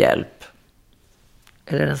och få hjälp.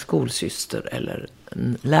 Eller en skolsyster eller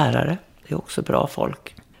en lärare. Det är också bra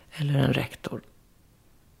folk. Eller en rektor,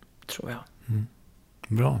 tror jag. Mm.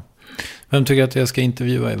 Bra. Vem tycker att jag ska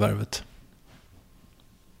intervjua i Värvet?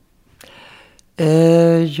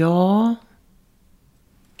 Ja,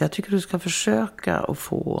 jag tycker du ska försöka att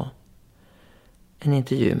få en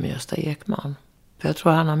intervju med Gösta Ekman. För jag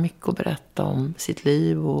tror han har mycket att berätta om sitt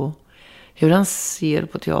liv och hur han ser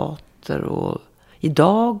på teater och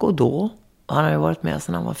idag och då. Och han har ju varit med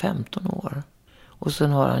sedan han var 15 år. Och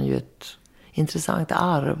sen har han ju ett intressant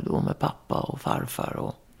arv då med pappa och farfar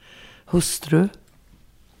och hustru.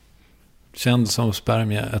 Känd som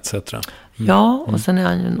spermie etc. Ja, och sen är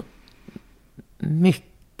han ju en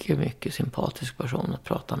mycket, mycket sympatisk person att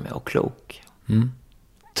prata med och klok. Mm.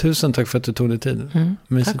 Tusen tack för att du tog dig tid.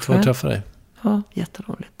 Mysigt att träffa dig. Ja,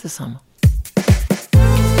 jätteroligt. Detsamma.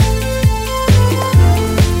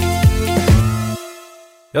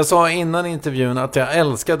 Jag sa innan intervjun att jag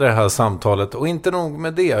älskade det här samtalet, och inte nog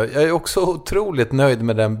med det. Jag är också otroligt nöjd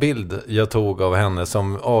med den bild jag tog av henne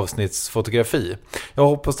som avsnittsfotografi. Jag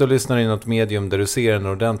hoppas du lyssnar i något medium där du ser den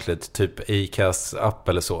ordentligt, typ Acast app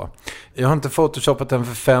eller så. Jag har inte photoshopat den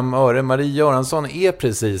för 5 öre. Marie Göransson är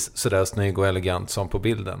precis sådär snygg och elegant som på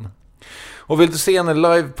bilden. Och vill du se henne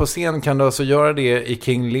live på scen kan du alltså göra det i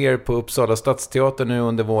King Lear på Uppsala Stadsteater nu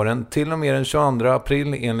under våren, till och med den 22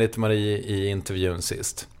 april enligt Marie i intervjun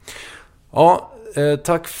sist. Ja,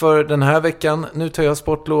 tack för den här veckan. Nu tar jag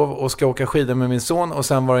sportlov och ska åka skidor med min son och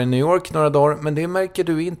sen vara i New York några dagar, men det märker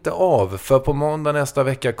du inte av, för på måndag nästa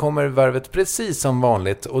vecka kommer Värvet precis som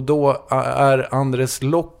vanligt, och då är Andres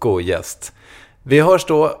Lokko gäst. Vi hörs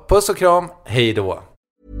då, puss och kram, hej då!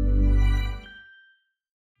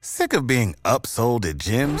 Sick of being upsold at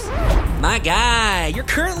gyms? My guy, you're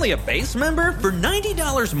currently a base member. For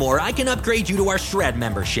 $90 more, I can upgrade you to our Shred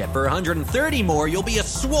membership. For $130 more, you'll be a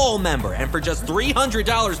Swole member. And for just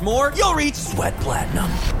 $300 more, you'll reach Sweat Platinum.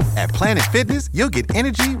 At Planet Fitness, you'll get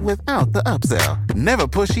energy without the upsell. Never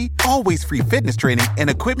pushy, always free fitness training and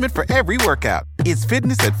equipment for every workout. It's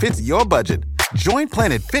fitness that fits your budget. Join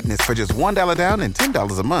Planet Fitness for just $1 down and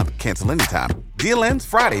 $10 a month. Cancel anytime. Deal ends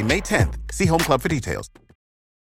Friday, May 10th. See Home Club for details.